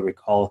material, if I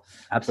recall.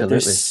 Absolutely.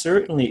 But there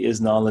certainly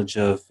is knowledge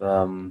of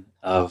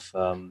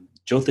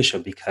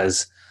Jyotisha,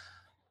 because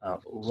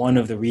one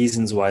of the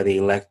reasons why they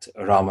elect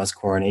Rama's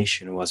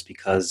coronation was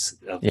because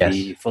of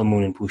the full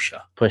moon in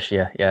Pusha.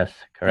 Pushya, yes,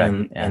 correct.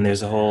 And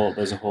there's a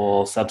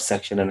whole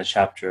subsection in a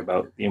chapter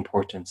about the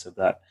importance of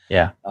that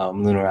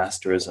lunar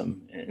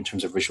asterism in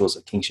terms of rituals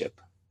of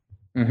kingship.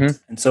 Mm-hmm.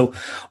 And so,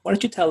 why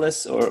don't you tell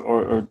us,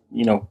 or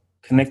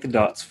connect the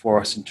dots for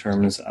us in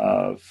terms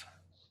of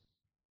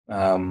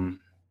the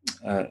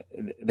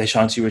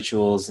Shanti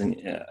rituals and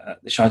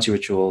the Shanti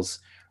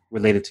rituals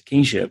related to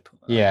kingship,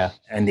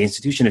 and the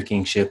institution of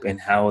kingship,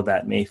 and how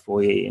that may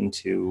foray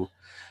into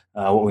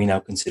what we now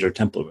consider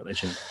temple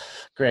religion.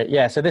 Great,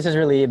 yeah. So this is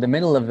really the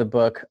middle of the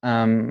book.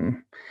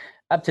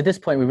 Up to this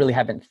point, we really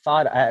haven't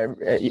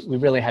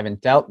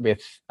dealt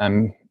with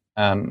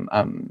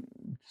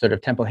sort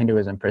of temple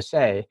Hinduism per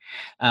se.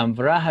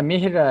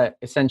 Varahamihira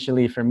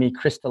essentially, for me,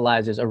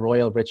 crystallizes a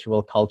royal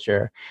ritual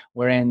culture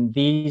wherein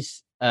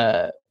these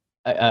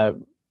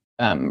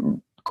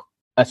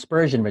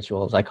aspersion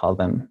rituals, I call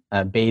them,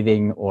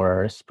 bathing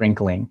or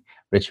sprinkling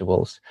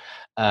rituals,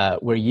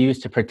 were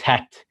used to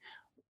protect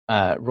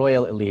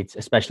royal elites,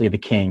 especially the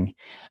king,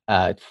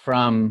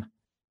 from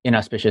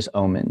inauspicious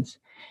omens.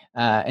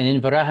 And in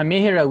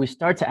Varahamihira, we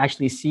start to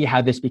actually see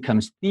how this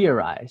becomes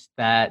theorized,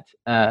 that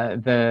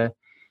the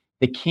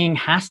king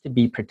has to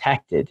be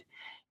protected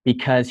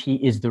because he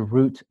is the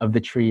root of the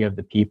tree of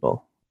the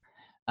people.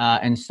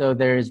 And so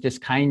there's this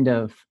kind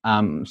of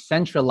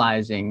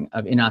centralizing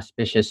of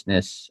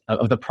inauspiciousness,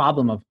 of the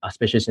problem of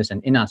auspiciousness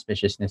and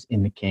inauspiciousness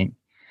in the king,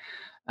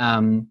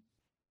 in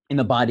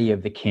the body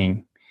of the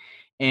king.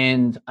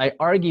 And I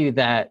argue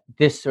that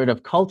this sort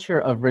of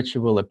culture of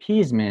ritual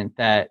appeasement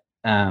that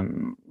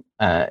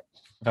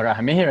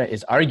Varahamihira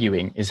is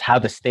arguing is how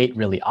the state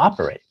really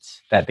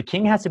operates, that the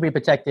king has to be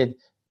protected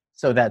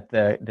so that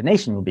the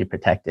nation will be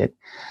protected.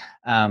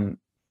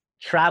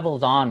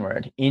 Travels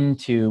onward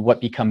into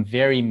what become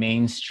very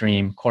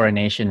mainstream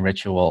coronation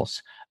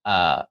rituals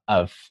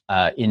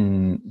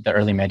in the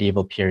early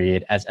medieval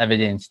period, as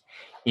evidenced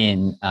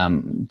in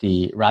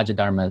the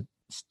Rajadharma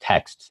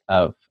texts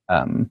of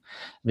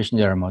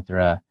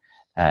Vishnudhara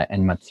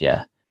and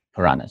Matsya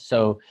Purana.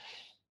 So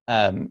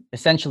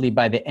essentially,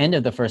 by the end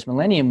of the first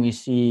millennium, we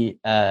see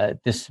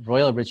this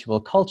royal ritual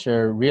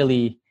culture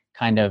really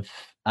kind of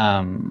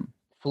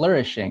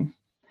flourishing.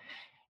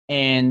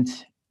 And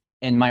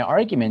my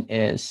argument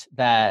is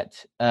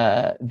that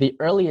the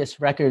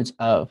earliest records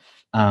of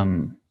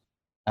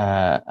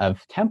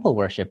temple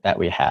worship that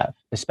we have,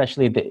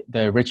 especially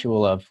the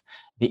ritual of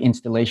the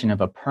installation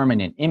of a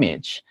permanent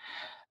image,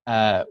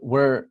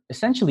 were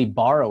essentially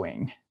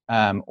borrowing,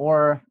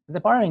 or the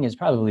borrowing is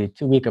probably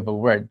too weak of a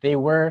word. They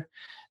were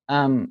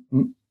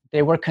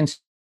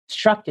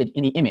constructed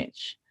in the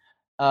image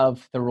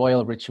of the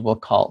royal ritual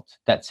cult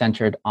that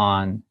centered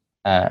on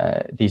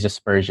these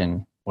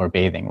aspersion or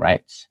bathing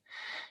rites.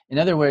 In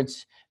other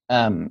words,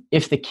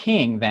 if the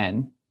king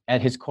then,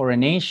 at his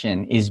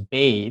coronation, is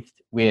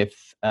bathed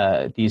with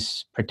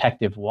these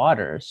protective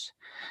waters,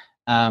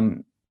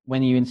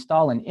 when you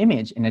install an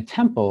image in a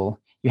temple,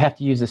 you have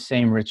to use the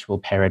same ritual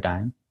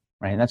paradigm,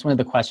 right? And that's one of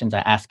the questions I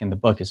ask in the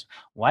book is,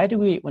 why do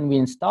we, when we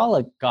install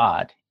a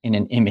god in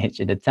an image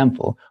in a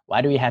temple,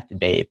 why do we have to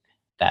bathe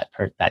that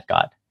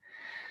god?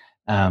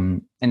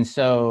 And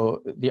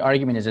so the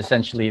argument is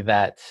essentially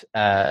that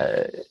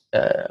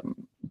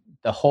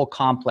the whole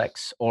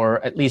complex,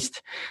 or at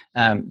least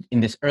in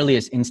this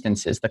earliest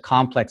instances, the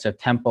complex of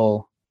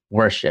temple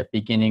worship,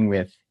 beginning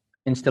with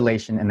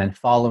installation and then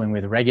following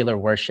with regular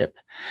worship,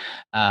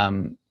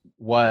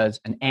 was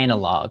an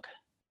analog,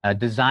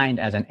 designed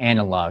as an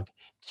analog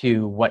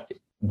to what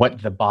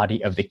the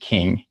body of the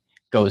king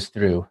goes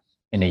through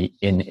in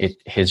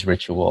his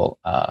ritual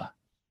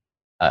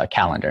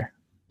calendar.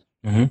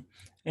 Mm-hmm.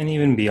 And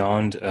even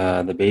beyond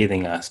the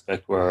bathing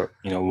aspect, where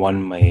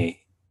one may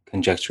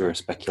conjecture or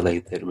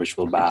speculate that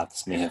ritual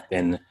baths may have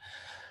been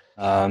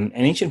an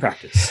ancient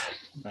practice.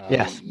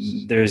 Yes.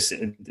 There's,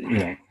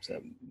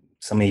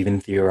 some may even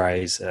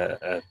theorize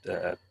an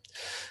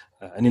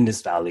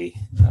Indus Valley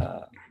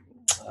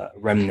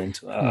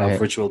remnant of Right.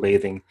 ritual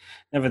bathing.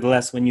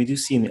 Nevertheless, when you do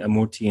see a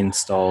murti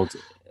installed,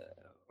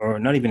 or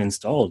not even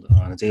installed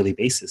on a daily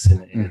basis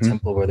in a Mm-hmm.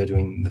 temple where they're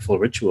doing the full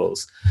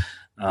rituals,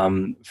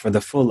 for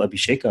the full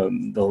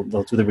abhisheka, they'll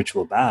do the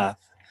ritual bath,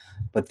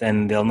 but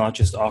then they'll not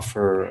just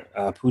offer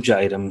puja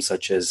items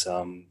such as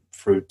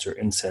fruit or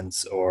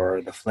incense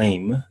or the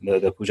flame,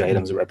 the puja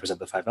items that represent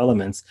the five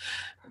elements.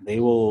 They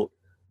will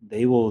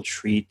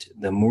treat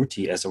the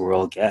murti as a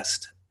royal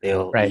guest.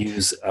 They'll Right.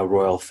 use a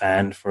royal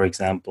fan, for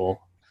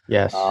example.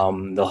 Yes.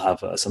 They'll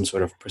have some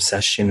sort of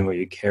procession where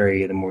you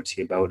carry the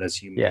murti about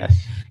as you may Yes.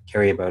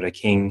 carry about a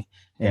king.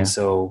 Yeah. And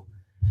so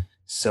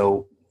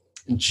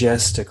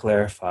just to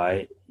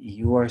clarify,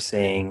 you are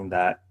saying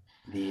that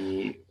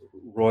the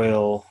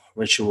royal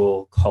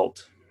ritual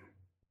cult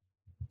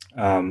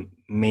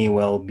may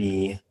well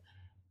be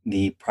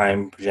the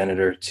prime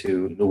progenitor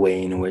to the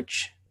way in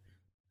which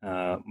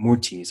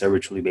murtis are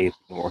ritually bathed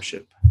in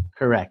worship.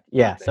 Correct.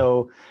 Yeah.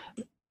 So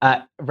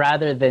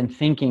rather than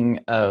thinking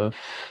of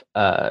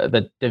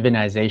the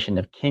divinization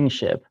of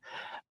kingship,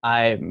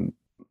 I'm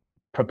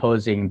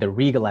proposing the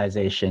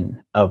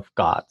regalization of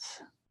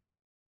gods.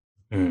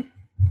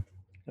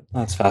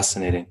 That's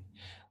fascinating.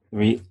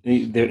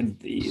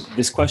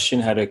 This question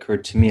had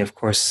occurred to me. Of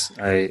course,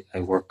 I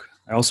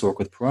also work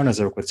with Puranas.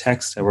 I work with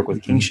text. I work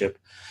with kingship,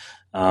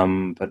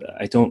 but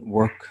I don't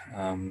work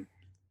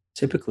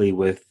typically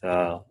with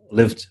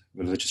lived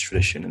religious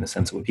tradition in the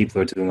sense of what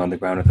people are doing on the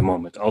ground at the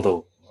moment.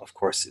 Although, of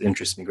course, it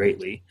interests me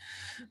greatly.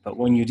 But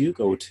when you do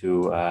go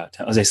to,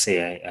 as I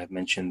say, I've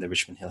mentioned the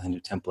Richmond Hill Hindu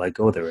Temple. I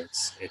go there.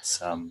 It's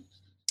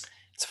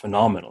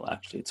phenomenal.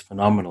 Actually, it's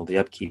phenomenal, the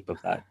upkeep of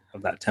that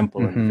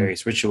temple and the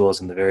various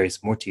rituals and the various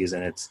murtis,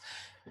 and it's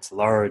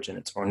large and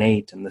it's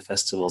ornate, and the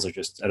festivals are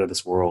just out of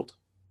this world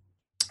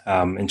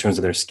in terms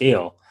of their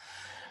scale.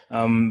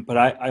 But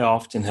I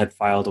often had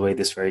filed away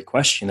this very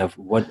question of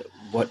what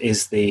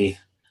is the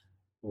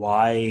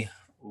why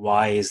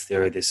is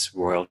there this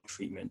royal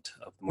treatment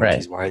of the murtis?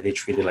 Right. Why are they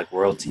treated like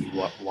royalty?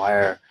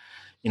 Why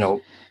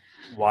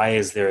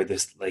is there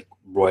this like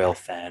royal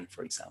fan,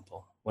 for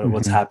example?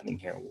 What's happening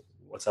here?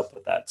 What's up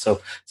with that?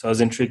 So I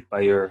was intrigued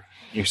by your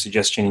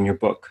suggestion in your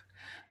book.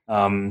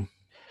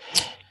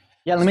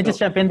 Yeah, let me just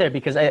jump in there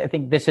because I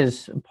think this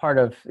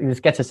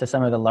gets us to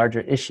some of the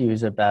larger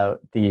issues about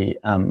the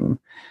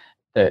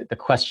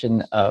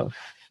question of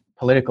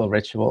political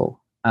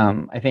ritual.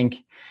 I think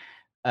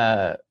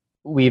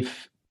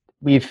we've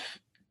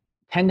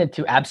tended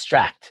to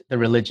abstract the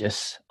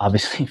religious,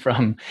 obviously,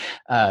 from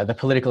the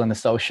political and the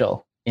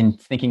social in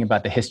thinking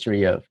about the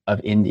history of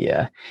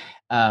India.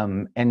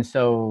 And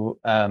so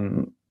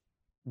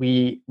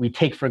we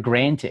take for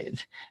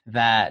granted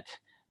that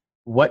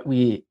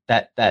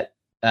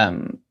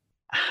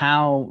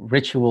how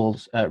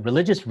rituals,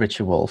 religious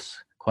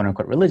rituals, quote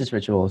unquote, religious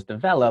rituals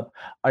develop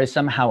are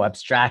somehow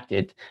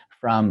abstracted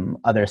from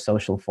other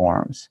social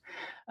forms.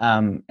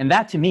 And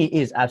that to me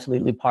is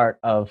absolutely part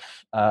of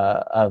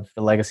the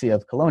legacy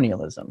of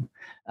colonialism.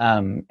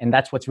 And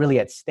that's what's really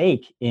at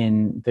stake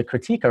in the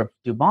critique of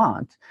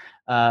Dumont,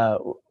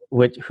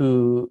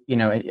 who,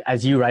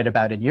 as you write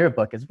about in your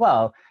book as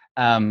well,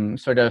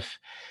 sort of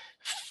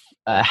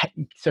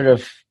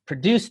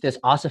produced this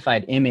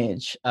ossified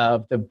image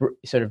of the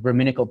sort of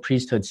Brahminical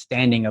priesthood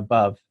standing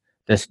above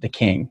the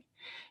king,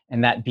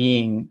 and that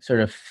being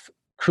sort of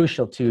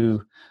crucial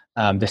to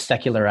the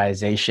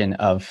secularization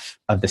of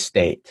the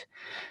state,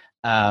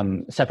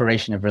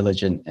 separation of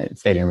religion,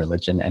 state and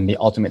religion, and the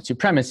ultimate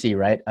supremacy,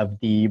 right, of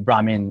the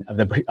Brahmin, of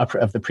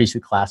the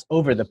priesthood class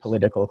over the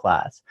political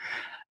class.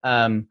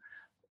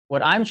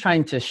 What I'm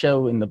trying to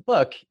show in the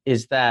book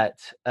is that,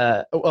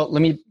 let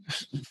me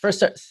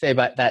first say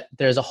about that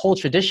there's a whole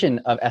tradition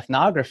of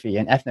ethnography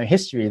and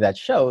ethnohistory that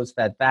shows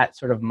that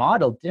sort of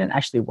model didn't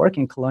actually work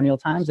in colonial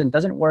times and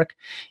doesn't work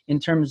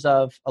in terms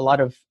of a lot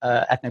of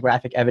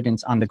ethnographic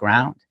evidence on the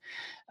ground.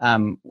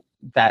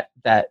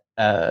 The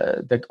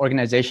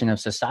organization of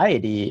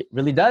society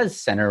really does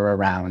center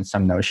around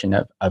some notion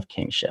of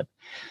kingship.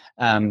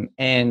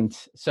 And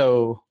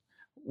so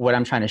what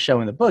I'm trying to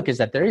show in the book is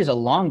that there is a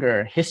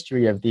longer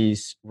history of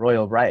these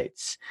royal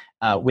rights,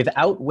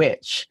 without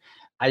which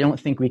I don't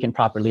think we can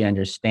properly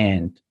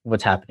understand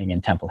what's happening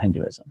in temple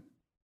Hinduism.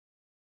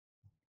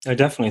 I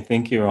definitely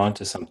think you're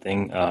onto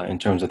something in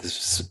terms of the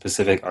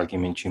specific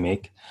argument you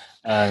make.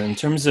 In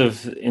terms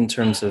of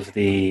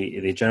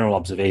the general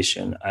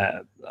observation,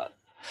 I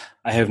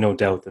have no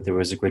doubt that there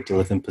was a great deal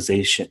of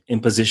imposition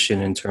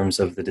in terms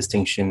of the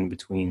distinction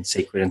between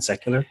sacred and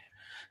secular.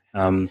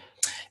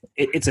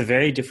 It's a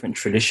very different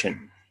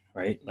tradition,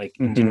 right? Like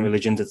Indian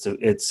religions,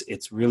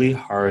 it's really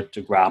hard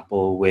to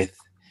grapple with,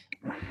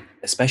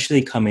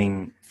 especially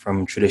coming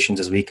from traditions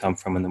as we come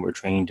from and that we're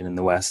trained in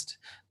the West,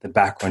 the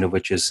background of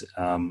which is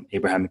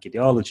Abrahamic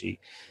ideology.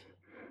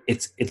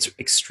 It's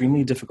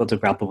extremely difficult to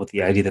grapple with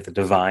the idea that the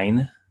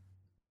divine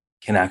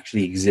can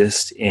actually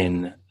exist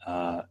in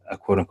a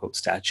quote unquote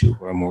statue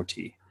or a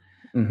murti.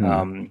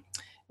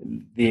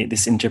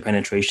 This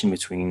interpenetration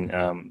between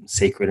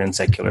sacred and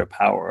secular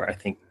power. I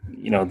think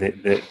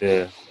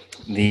the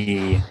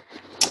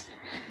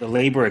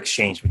labor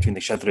exchange between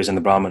the Kshatriyas and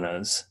the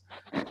Brahmanas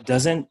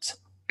doesn't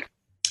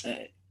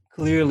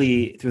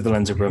clearly, through the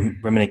lens of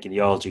Brahminic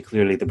ideology,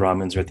 clearly the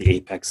Brahmins are at the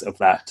apex of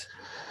that.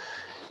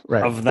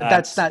 Right, of but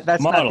that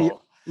that's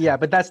model.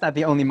 but that's not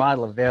the only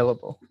model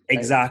available. Right?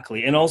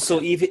 Exactly, and also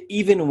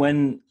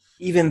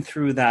even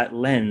through that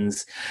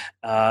lens,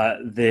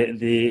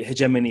 the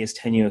hegemony is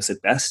tenuous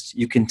at best.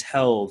 You can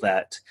tell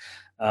that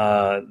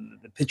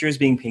the picture is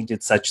being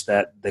painted such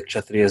that the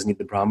Kshatriyas need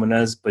the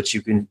Brahmanas, but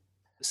you can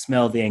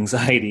smell the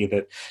anxiety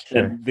that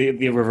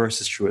the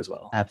reverse is true as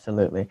well.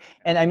 Absolutely.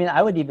 And I mean,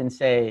 I would even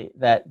say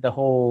that the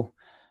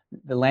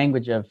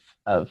language of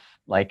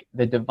like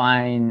the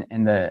divine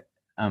and the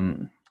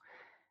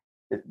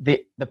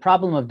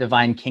problem of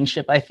divine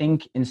kingship, I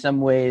think in some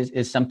ways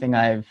is something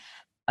I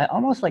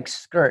almost like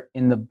skirt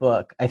in the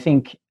book. I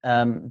think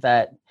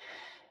that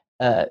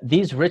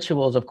these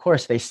rituals, of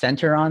course, they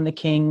center on the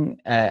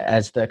king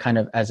as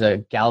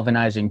a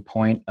galvanizing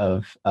point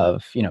of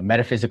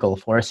metaphysical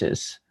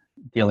forces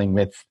dealing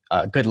with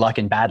good luck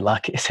and bad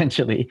luck,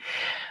 essentially.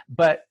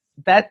 But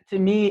that to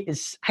me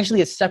is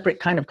actually a separate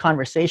kind of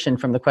conversation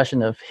from the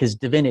question of his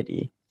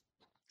divinity.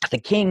 The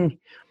king,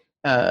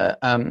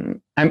 I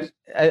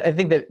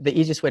think that the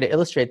easiest way to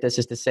illustrate this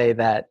is to say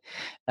that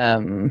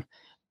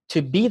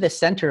to be the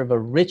center of a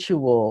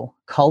ritual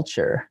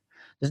culture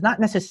does not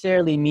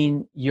necessarily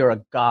mean you're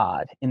a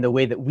god in the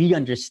way that we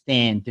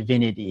understand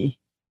divinity,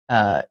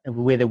 the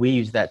way that we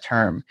use that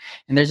term.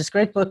 And there's this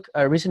great book,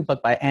 a recent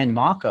book by Anne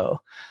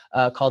Mako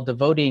called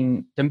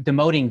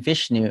Demoting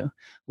Vishnu,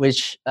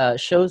 which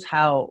shows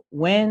how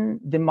when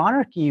the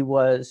monarchy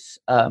was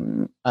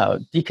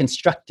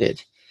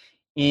deconstructed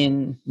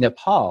in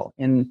Nepal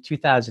in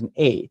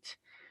 2008,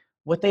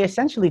 what they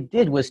essentially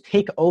did was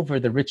take over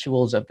the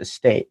rituals of the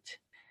state.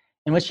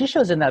 And what she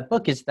shows in that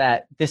book is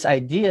that this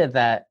idea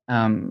that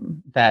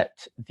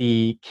that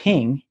the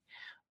king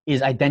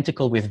is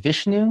identical with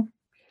Vishnu,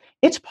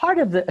 it's part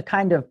of a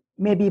kind of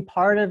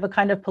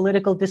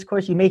political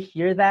discourse. You may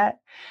hear that,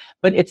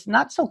 but it's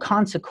not so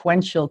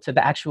consequential to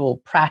the actual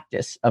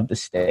practice of the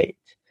state.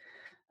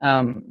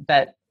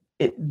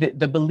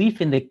 The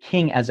belief in the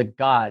king as a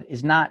god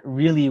is not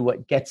really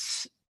what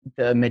gets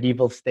the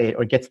medieval state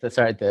or gets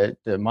the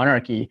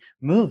monarchy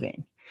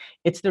moving.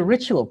 It's the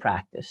ritual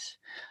practice.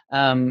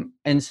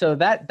 And so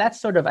that's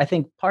sort of, I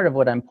think, part of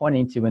what I'm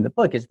pointing to in the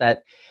book is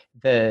that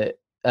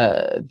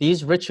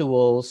these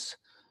rituals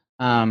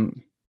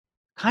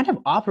kind of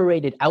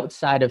operated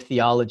outside of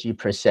theology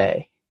per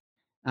se.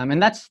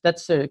 And that's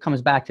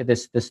comes back to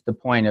the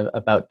point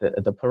about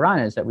the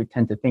Puranas, that we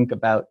tend to think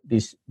about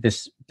the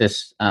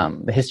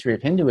history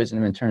of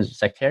Hinduism in terms of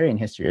sectarian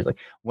history. Like,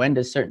 when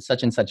does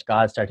such and such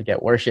god start to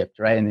get worshipped,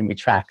 right? And then we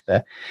track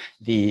the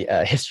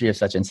history of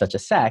such and such a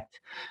sect.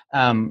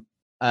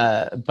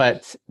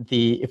 But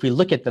if we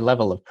look at the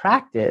level of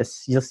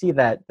practice, you'll see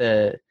that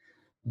the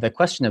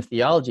question of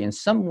theology in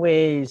some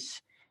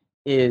ways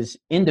is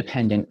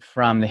independent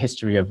from the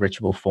history of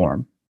ritual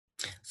form.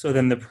 So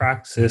then the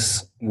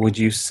praxis, would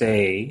you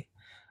say,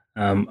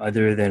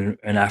 other than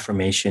an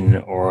affirmation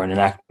or an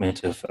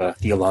enactment of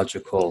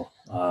theological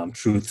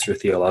truths or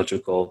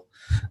theological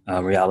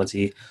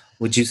reality,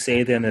 would you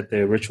say then that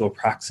the ritual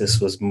praxis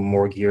was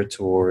more geared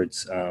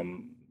towards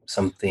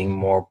something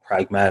more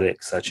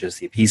pragmatic, such as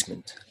the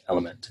appeasement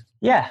element?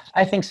 Yeah,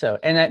 I think so.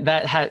 And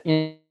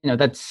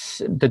that's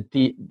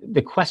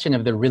the question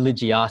of the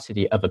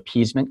religiosity of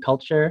appeasement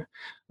culture,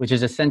 which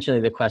is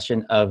essentially the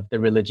question of the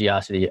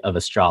religiosity of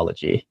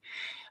astrology.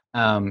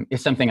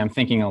 Is something I'm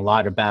thinking a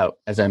lot about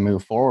as I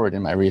move forward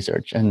in my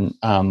research. And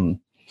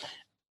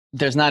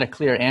there's not a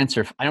clear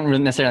answer. I don't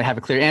really necessarily have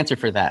a clear answer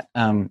for that.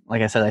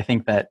 Like I said, I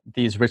think that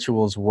these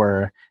rituals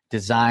were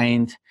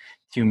designed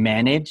to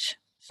manage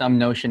some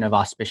notion of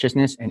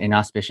auspiciousness and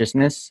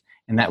inauspiciousness,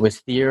 and that was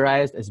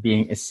theorized as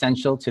being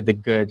essential to the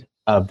good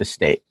of the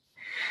state.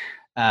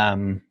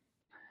 I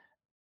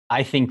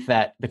think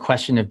that the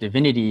question of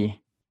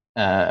divinity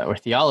or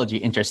theology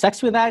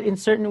intersects with that in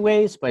certain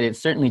ways, but it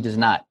certainly does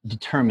not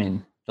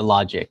determine the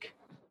logic,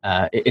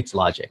 its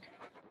logic.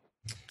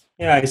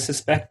 Yeah, I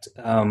suspect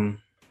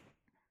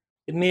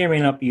it may or may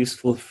not be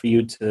useful for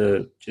you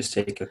to just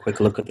take a quick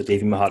look at the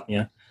Devi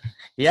Mahatmya.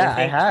 Yeah,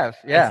 I have.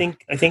 Yeah,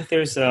 I think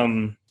there's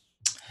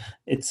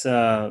it's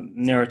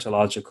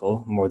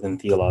narratological more than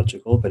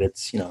theological, but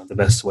it's the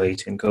best way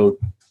to encode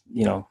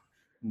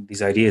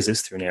these ideas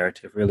is through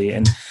narrative, really.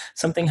 And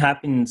something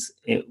happens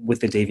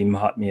with the Devi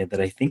Mahatmya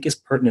that I think is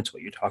pertinent to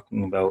what you're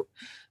talking about,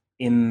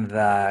 in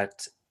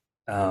that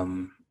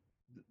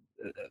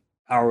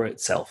power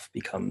itself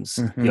becomes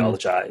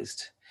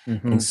theologized.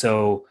 And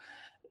so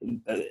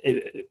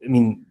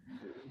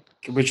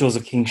rituals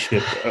of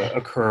kingship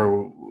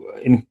occur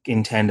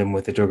in tandem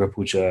with the Durga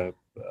Puja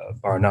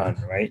bar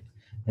none, right?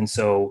 And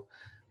so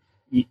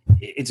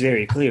it's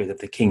very clear that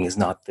the king is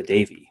not the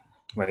Devi,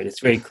 right? It's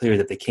very clear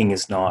that the king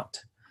is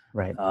not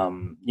Right.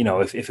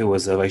 If it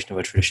was a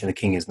Vaishnava tradition, the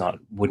king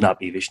would not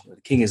be Vishnu.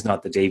 The king is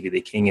not the Devi.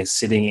 The king is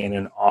sitting in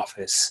an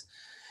office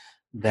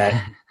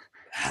that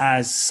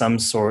has some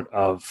sort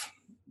of,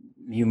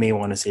 you may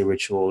want to say,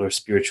 ritual or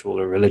spiritual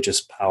or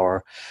religious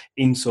power,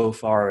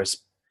 insofar as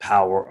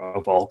power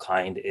of all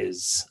kind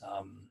is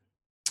I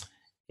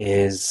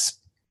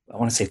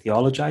want to say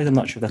theologized. I'm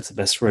not sure if that's the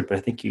best word, but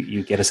I think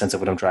you get a sense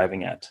of what I'm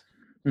driving at.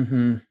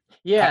 Mm-hmm.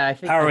 Yeah, I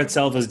think power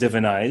itself is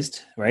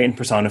divinized, right, and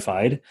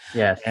personified.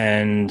 Yes,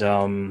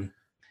 and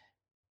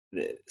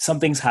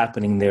something's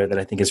happening there that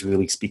I think is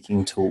really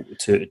speaking to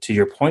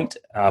your point,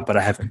 but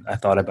I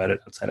thought about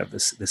it outside of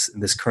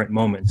this current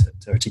moment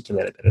to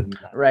articulate it better than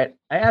that. Right.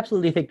 I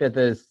absolutely think that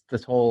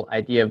this whole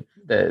idea of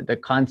the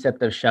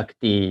concept of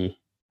Shakti,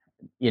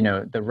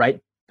 the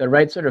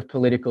right sort of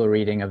political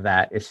reading of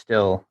that is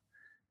still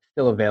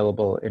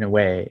available in a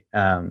way,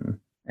 and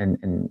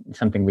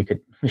something we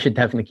should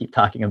definitely keep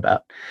talking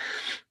about.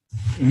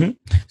 Mm-hmm.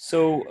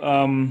 So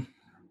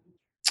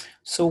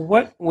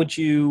what would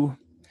you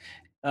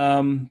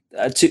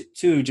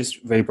two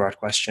just very broad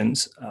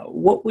questions.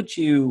 What would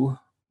you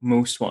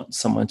most want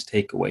someone to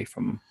take away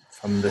from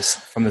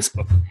this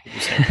book, would you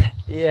say?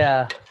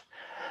 Yeah.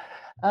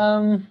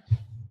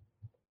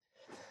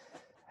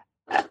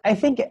 I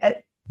think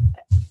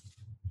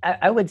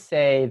I would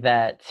say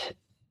that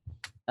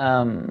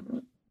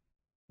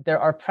there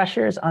are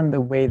pressures on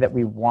the way that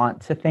we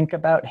want to think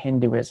about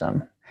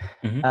Hinduism.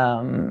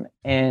 Mm-hmm.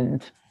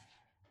 And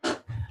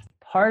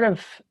part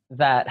of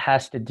that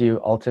has to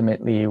do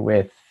ultimately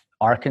with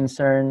our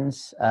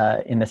concerns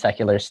in the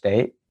secular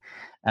state,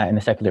 in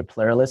the secular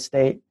pluralist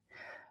state.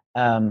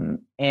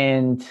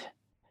 And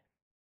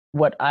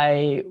what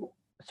I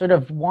sort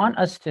of want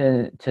us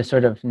to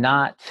sort of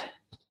not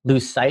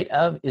lose sight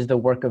of is the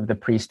work of the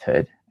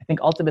priesthood. I think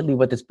ultimately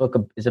what this book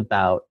is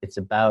about, it's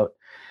about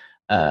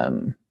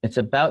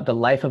the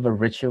life of a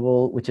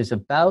ritual, which is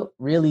about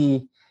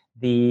really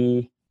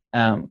the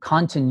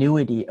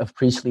continuity of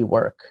priestly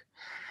work.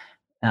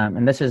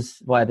 And this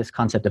is why this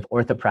concept of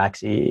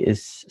orthopraxy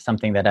is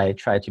something that I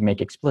try to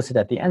make explicit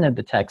at the end of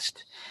the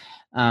text,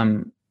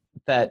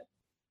 that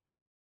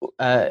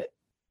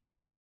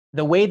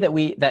the way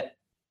that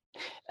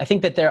I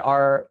think that there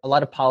are a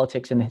lot of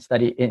politics in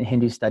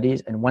Hindu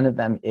studies, and one of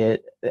them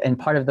and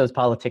part of those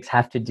politics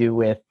have to do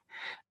with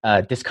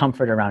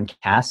discomfort around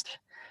caste,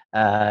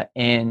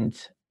 and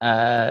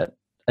a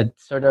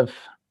sort of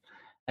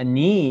a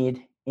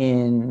need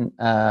in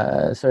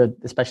sort of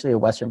especially a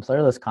Western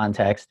pluralist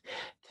context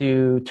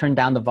to turn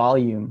down the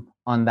volume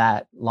on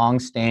that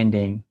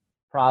long-standing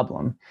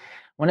problem.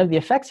 One of the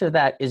effects of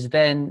that is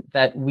then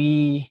that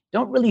we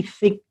don't really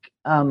think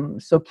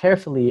so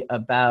carefully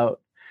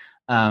about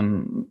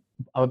Brahmins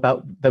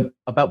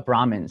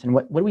and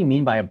what do we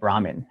mean by a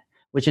Brahmin,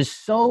 which is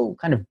so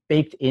kind of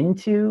baked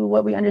into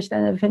what we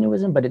understand of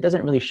Hinduism, but it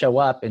doesn't really show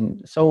up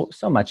in so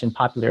much in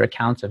popular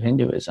accounts of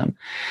Hinduism.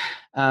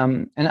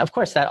 And of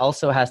course, that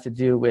also has to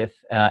do with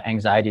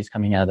anxieties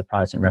coming out of the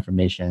Protestant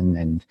Reformation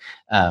and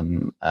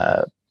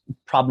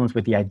problems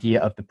with the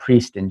idea of the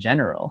priest in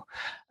general.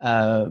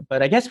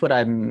 But I guess what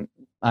I'm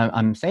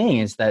saying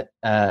is that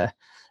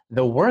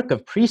the work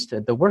of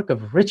priesthood, the work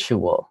of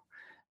ritual,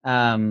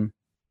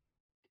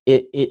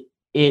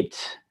 it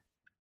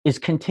is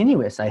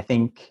continuous, I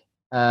think,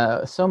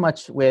 so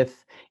much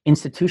with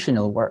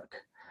institutional work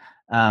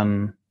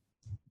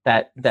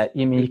that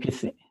you could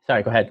see.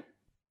 Sorry, go ahead.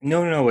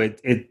 No.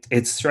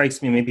 It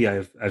strikes me. Maybe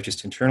I've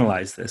just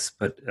internalized this,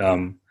 but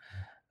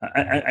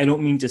I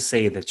don't mean to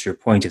say that your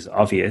point is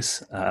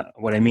obvious.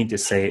 What I mean to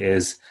say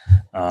is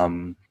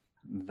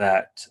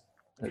that.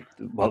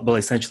 Well,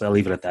 essentially, I'll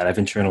leave it at that. I've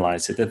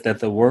internalized it. That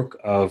the work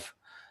of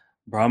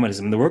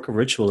Brahmanism, the work of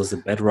ritual, is the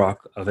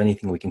bedrock of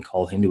anything we can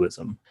call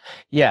Hinduism.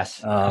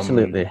 Yes,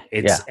 absolutely.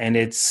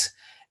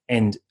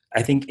 And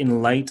I think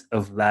in light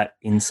of that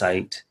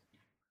insight,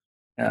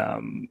 a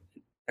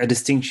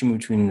distinction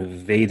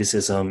between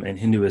Vedicism and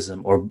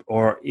Hinduism,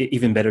 or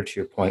even better to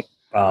your point,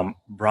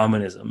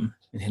 Brahmanism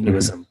and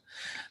Hinduism,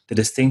 the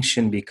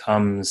distinction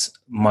becomes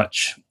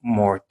much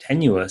more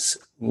tenuous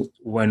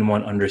when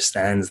one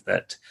understands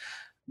that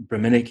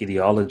Brahminic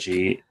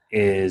ideology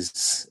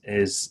is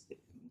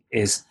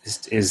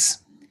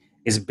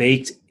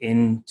baked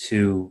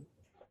into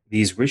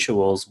these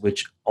rituals,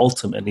 which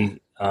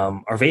ultimately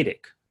are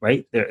Vedic,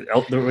 right?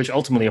 Which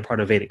ultimately are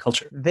part of Vedic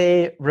culture.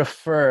 They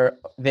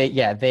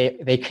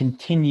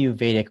continue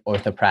Vedic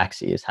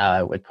orthopraxy is how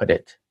I would put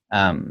it.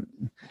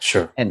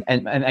 Sure. And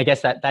I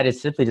guess that is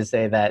simply to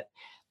say that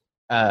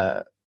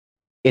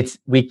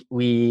we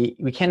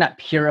cannot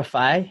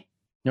purify,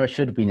 nor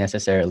should we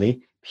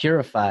necessarily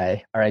purify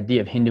our idea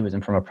of Hinduism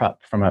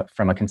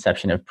from a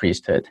conception of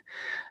priesthood,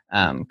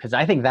 because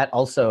I think that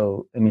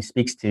also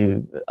speaks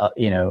to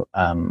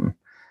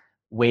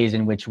ways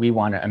in which we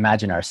want to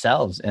imagine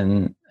ourselves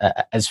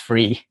as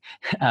free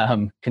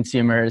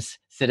consumers,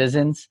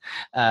 citizens,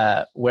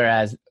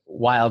 whereas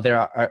while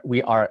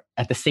we are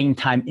at the same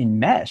time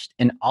enmeshed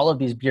in all of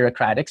these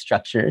bureaucratic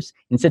structures,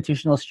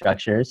 institutional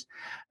structures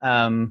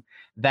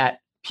that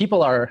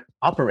people are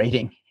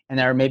operating and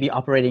are maybe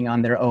operating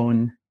on their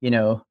own,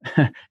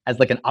 as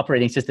like an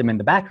operating system in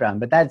the background,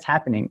 but that's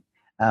happening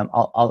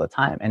all the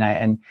time.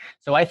 And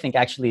so I think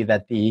actually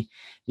that the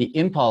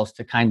impulse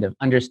to kind of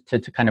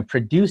to kind of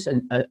produce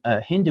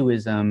a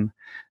Hinduism,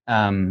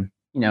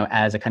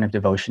 as a kind of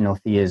devotional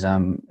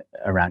theism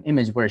around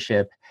image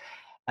worship,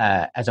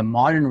 as a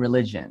modern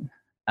religion,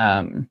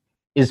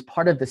 is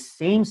part of the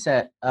same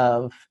set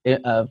of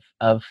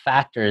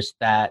factors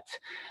that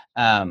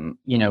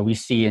we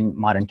see in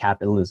modern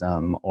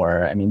capitalism,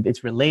 or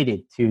it's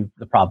related to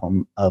the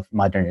problem of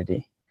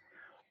modernity.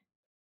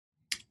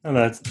 Oh,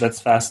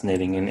 that's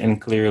fascinating,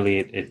 and clearly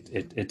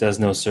it does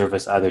no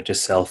service either to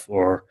self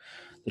or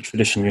the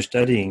tradition you're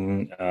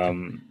studying,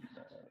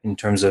 in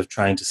terms of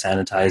trying to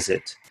sanitize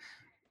it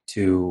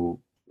to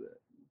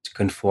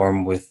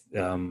conform with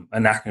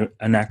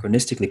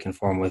anachronistically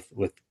conform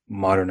with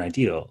modern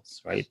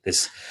ideals, right?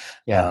 This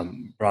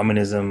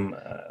Brahmanism,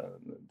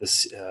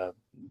 this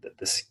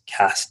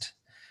caste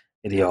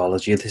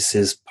ideology. This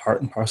is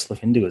part and parcel of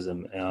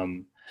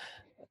Hinduism.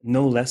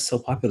 No less so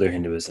popular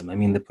Hinduism. I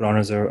mean, the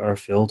Puranas are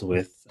filled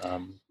with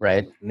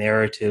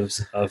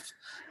narratives of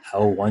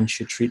how one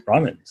should treat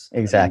Brahmins.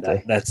 Exactly. I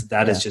mean,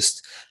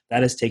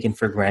 that is taken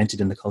for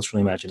granted in the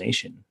cultural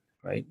imagination,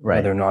 right?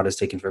 Whether or not it's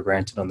taken for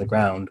granted on the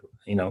ground,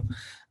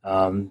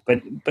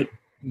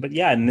 But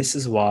yeah, and this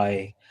is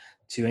why,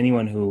 to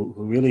anyone who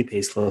really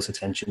pays close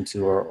attention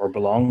to or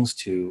belongs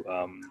to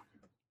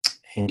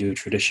Hindu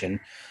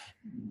tradition,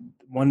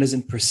 one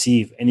doesn't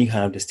perceive any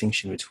kind of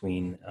distinction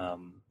between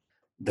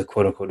the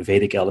quote-unquote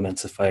Vedic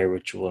elements of fire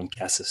ritual and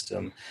caste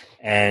system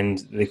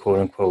and the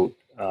quote-unquote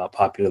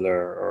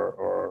popular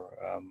or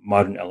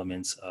modern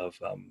elements of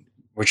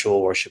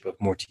ritual worship of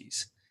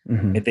murtis.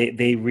 Mm-hmm.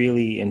 They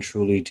really and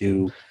truly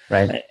do.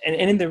 Right. And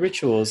in the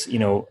rituals,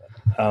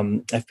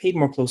 I've paid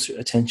more closer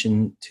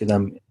attention to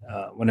them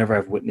whenever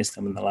I've witnessed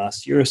them in the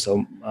last year or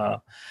so,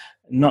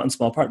 not in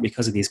small part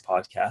because of these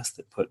podcasts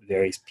that put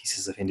various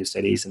pieces of Hindu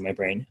studies in my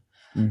brain.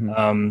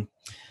 Mm-hmm.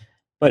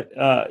 But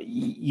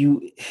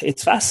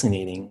it's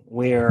fascinating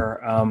where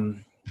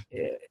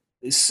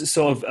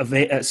so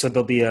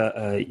there'll be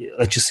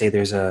let's just say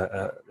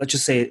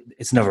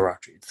it's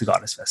Navaratri, it's the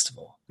goddess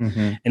festival,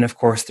 mm-hmm. and of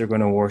course they're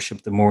going to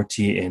worship the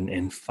Murti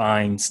in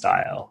fine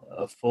style,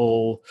 a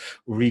full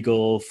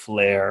regal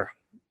flair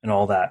and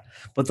all that.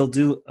 But they'll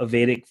do a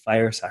Vedic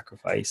fire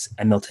sacrifice,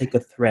 and they'll take a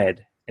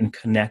thread and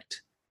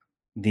connect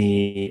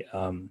the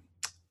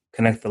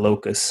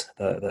locus,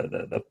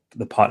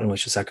 the pot in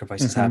which the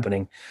sacrifice is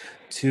happening,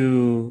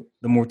 to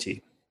the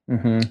Murti.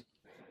 Mm-hmm.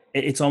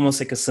 It's almost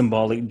like a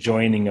symbolic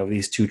joining of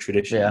these two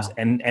traditions,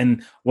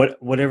 and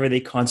whatever they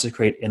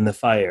consecrate in the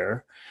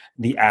fire,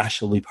 the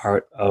ash will be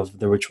part of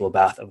the ritual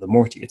bath of the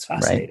Murti. It's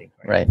fascinating,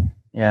 right?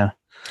 Yeah.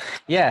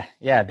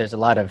 There's a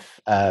lot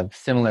of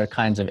similar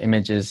kinds of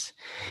images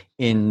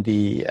in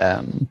the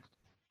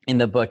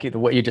book.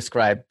 What you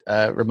described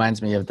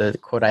reminds me of the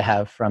quote I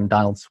have from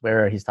Donald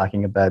Swearer. He's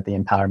talking about the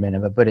empowerment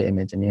of a Buddha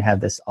image, and you have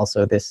this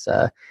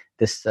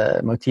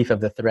motif of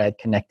the thread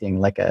connecting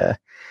like a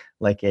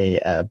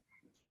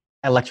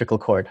electrical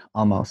cord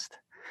almost.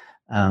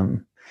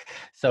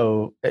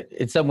 So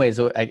in some ways,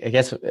 I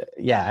guess,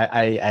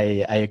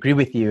 I agree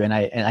with you, and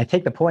I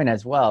take the point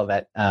as well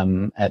that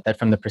that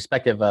from the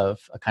perspective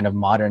of a kind of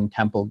modern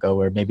temple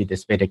goer, maybe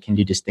this Vedic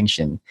Hindu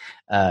distinction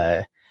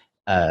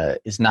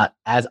is not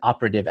as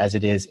operative as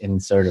it is in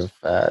sort of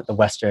the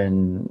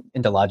Western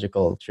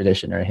Indological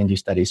tradition or Hindu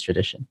studies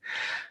tradition.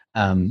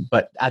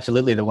 But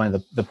absolutely, one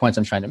of the points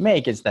I'm trying to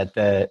make is that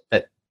that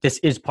this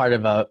is part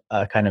of a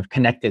kind of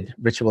connected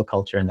ritual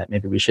culture, and that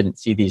maybe we shouldn't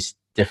see these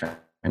different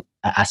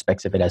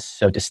aspects of it as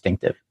so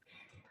distinctive.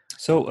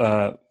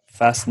 So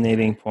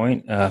fascinating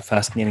point,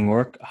 fascinating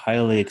work,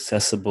 highly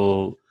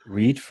accessible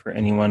read for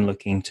anyone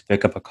looking to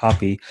pick up a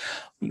copy.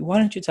 Why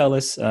don't you tell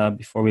us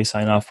before we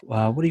sign off,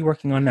 what are you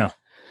working on now?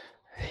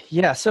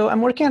 Yeah, so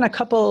I'm working on a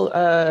couple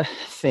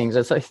things.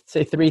 I'd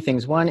say three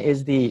things. One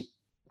is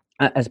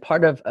as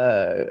part of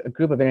a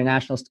group of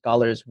international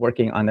scholars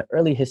working on the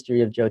early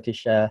history of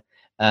Jyotisha.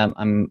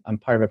 I'm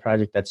part of a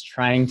project that's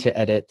trying to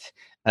edit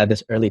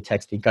this early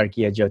text, the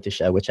Gargiya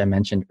Jyotisha, which I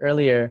mentioned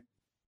earlier.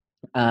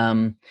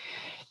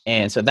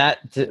 And so that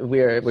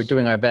we're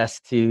doing our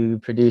best to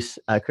produce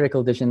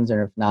critical editions,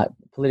 or if not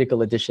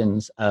political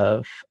editions,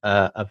 of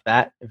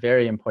that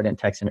very important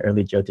text in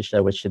early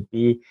Jyotisha, which should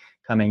be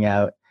coming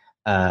out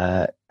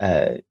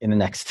in the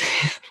next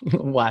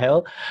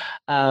while.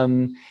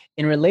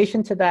 In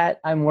relation to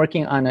that, I'm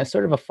working on a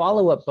sort of a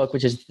follow-up book,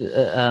 which is,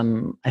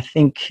 I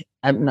think,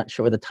 I'm not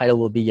sure what the title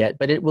will be yet,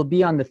 but it will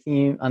be on the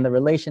theme, on the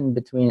relation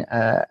between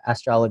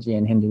astrology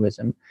and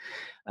Hinduism.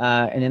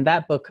 And in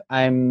that book,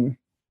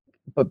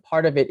 but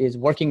part of it is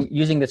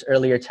using this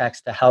earlier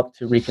text to help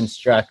to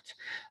reconstruct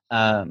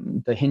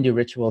the Hindu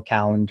ritual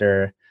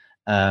calendar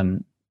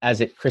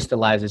as it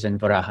crystallizes in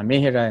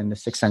Varahamihira in the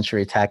 6th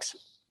century text.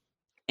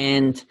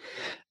 And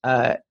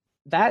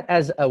that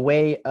as a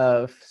way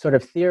of sort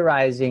of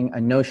theorizing a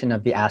notion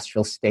of the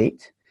astral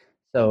state.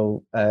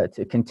 So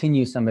to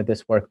continue some of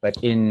this work, but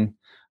in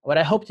what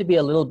I hope to be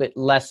a little bit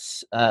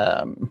less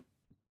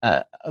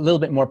a little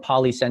bit more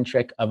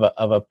polycentric of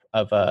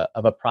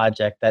a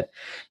project that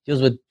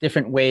deals with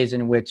different ways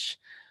in which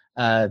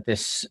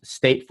this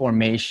state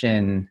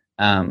formation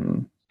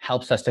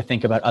helps us to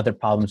think about other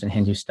problems in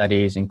Hindu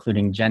studies,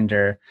 including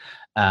gender.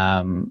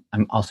 I'm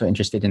also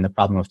interested in the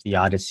problem of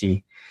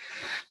theodicy.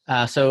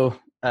 So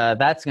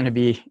that's going to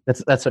be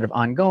that's sort of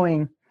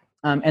ongoing.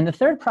 And the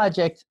third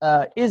project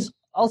is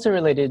also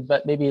related,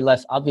 but maybe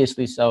less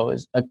obviously so,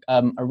 is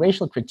a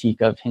racial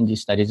critique of Hindu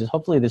studies.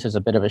 Hopefully this is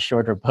a bit of a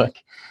shorter book,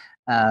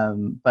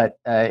 but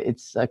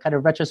it's a kind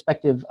of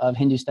retrospective of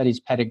Hindu studies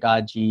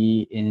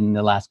pedagogy in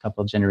the last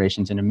couple of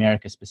generations in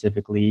America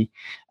specifically,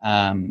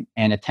 and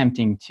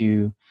attempting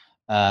to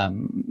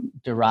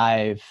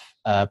derive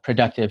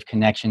productive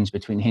connections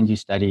between Hindu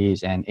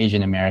studies and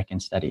Asian American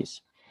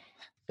studies.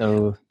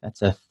 So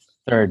that's a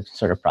third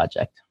sort of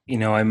project.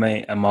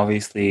 I'm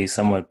obviously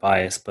somewhat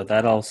biased, but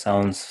that all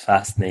sounds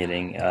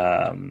fascinating.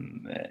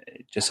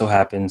 It just so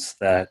happens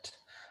that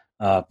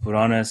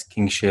Puranas,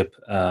 kingship,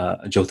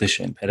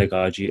 Jyotisha, and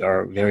pedagogy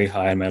are very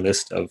high on my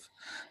list of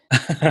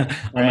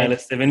my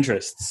list of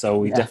interests. So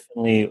we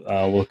definitely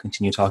will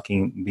continue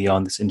talking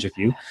beyond this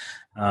interview.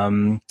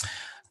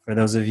 For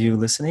those of you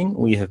listening,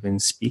 we have been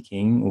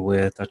speaking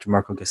with Dr.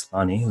 Marco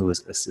Ghislani, who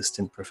is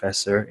assistant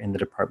professor in the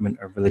Department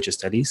of Religious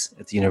Studies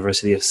at the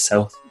University of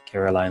South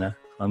Carolina,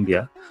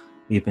 Columbia.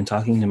 We've been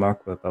talking to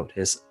Marco about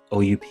his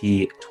OUP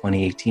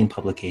 2018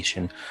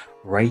 publication,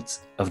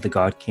 Rites of the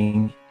God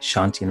King,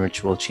 Shanti and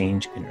Ritual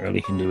Change in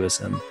Early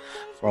Hinduism.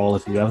 For all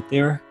of you out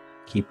there,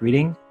 keep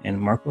reading. And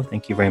Marco,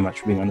 thank you very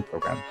much for being on the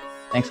program.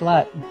 Thanks a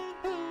lot.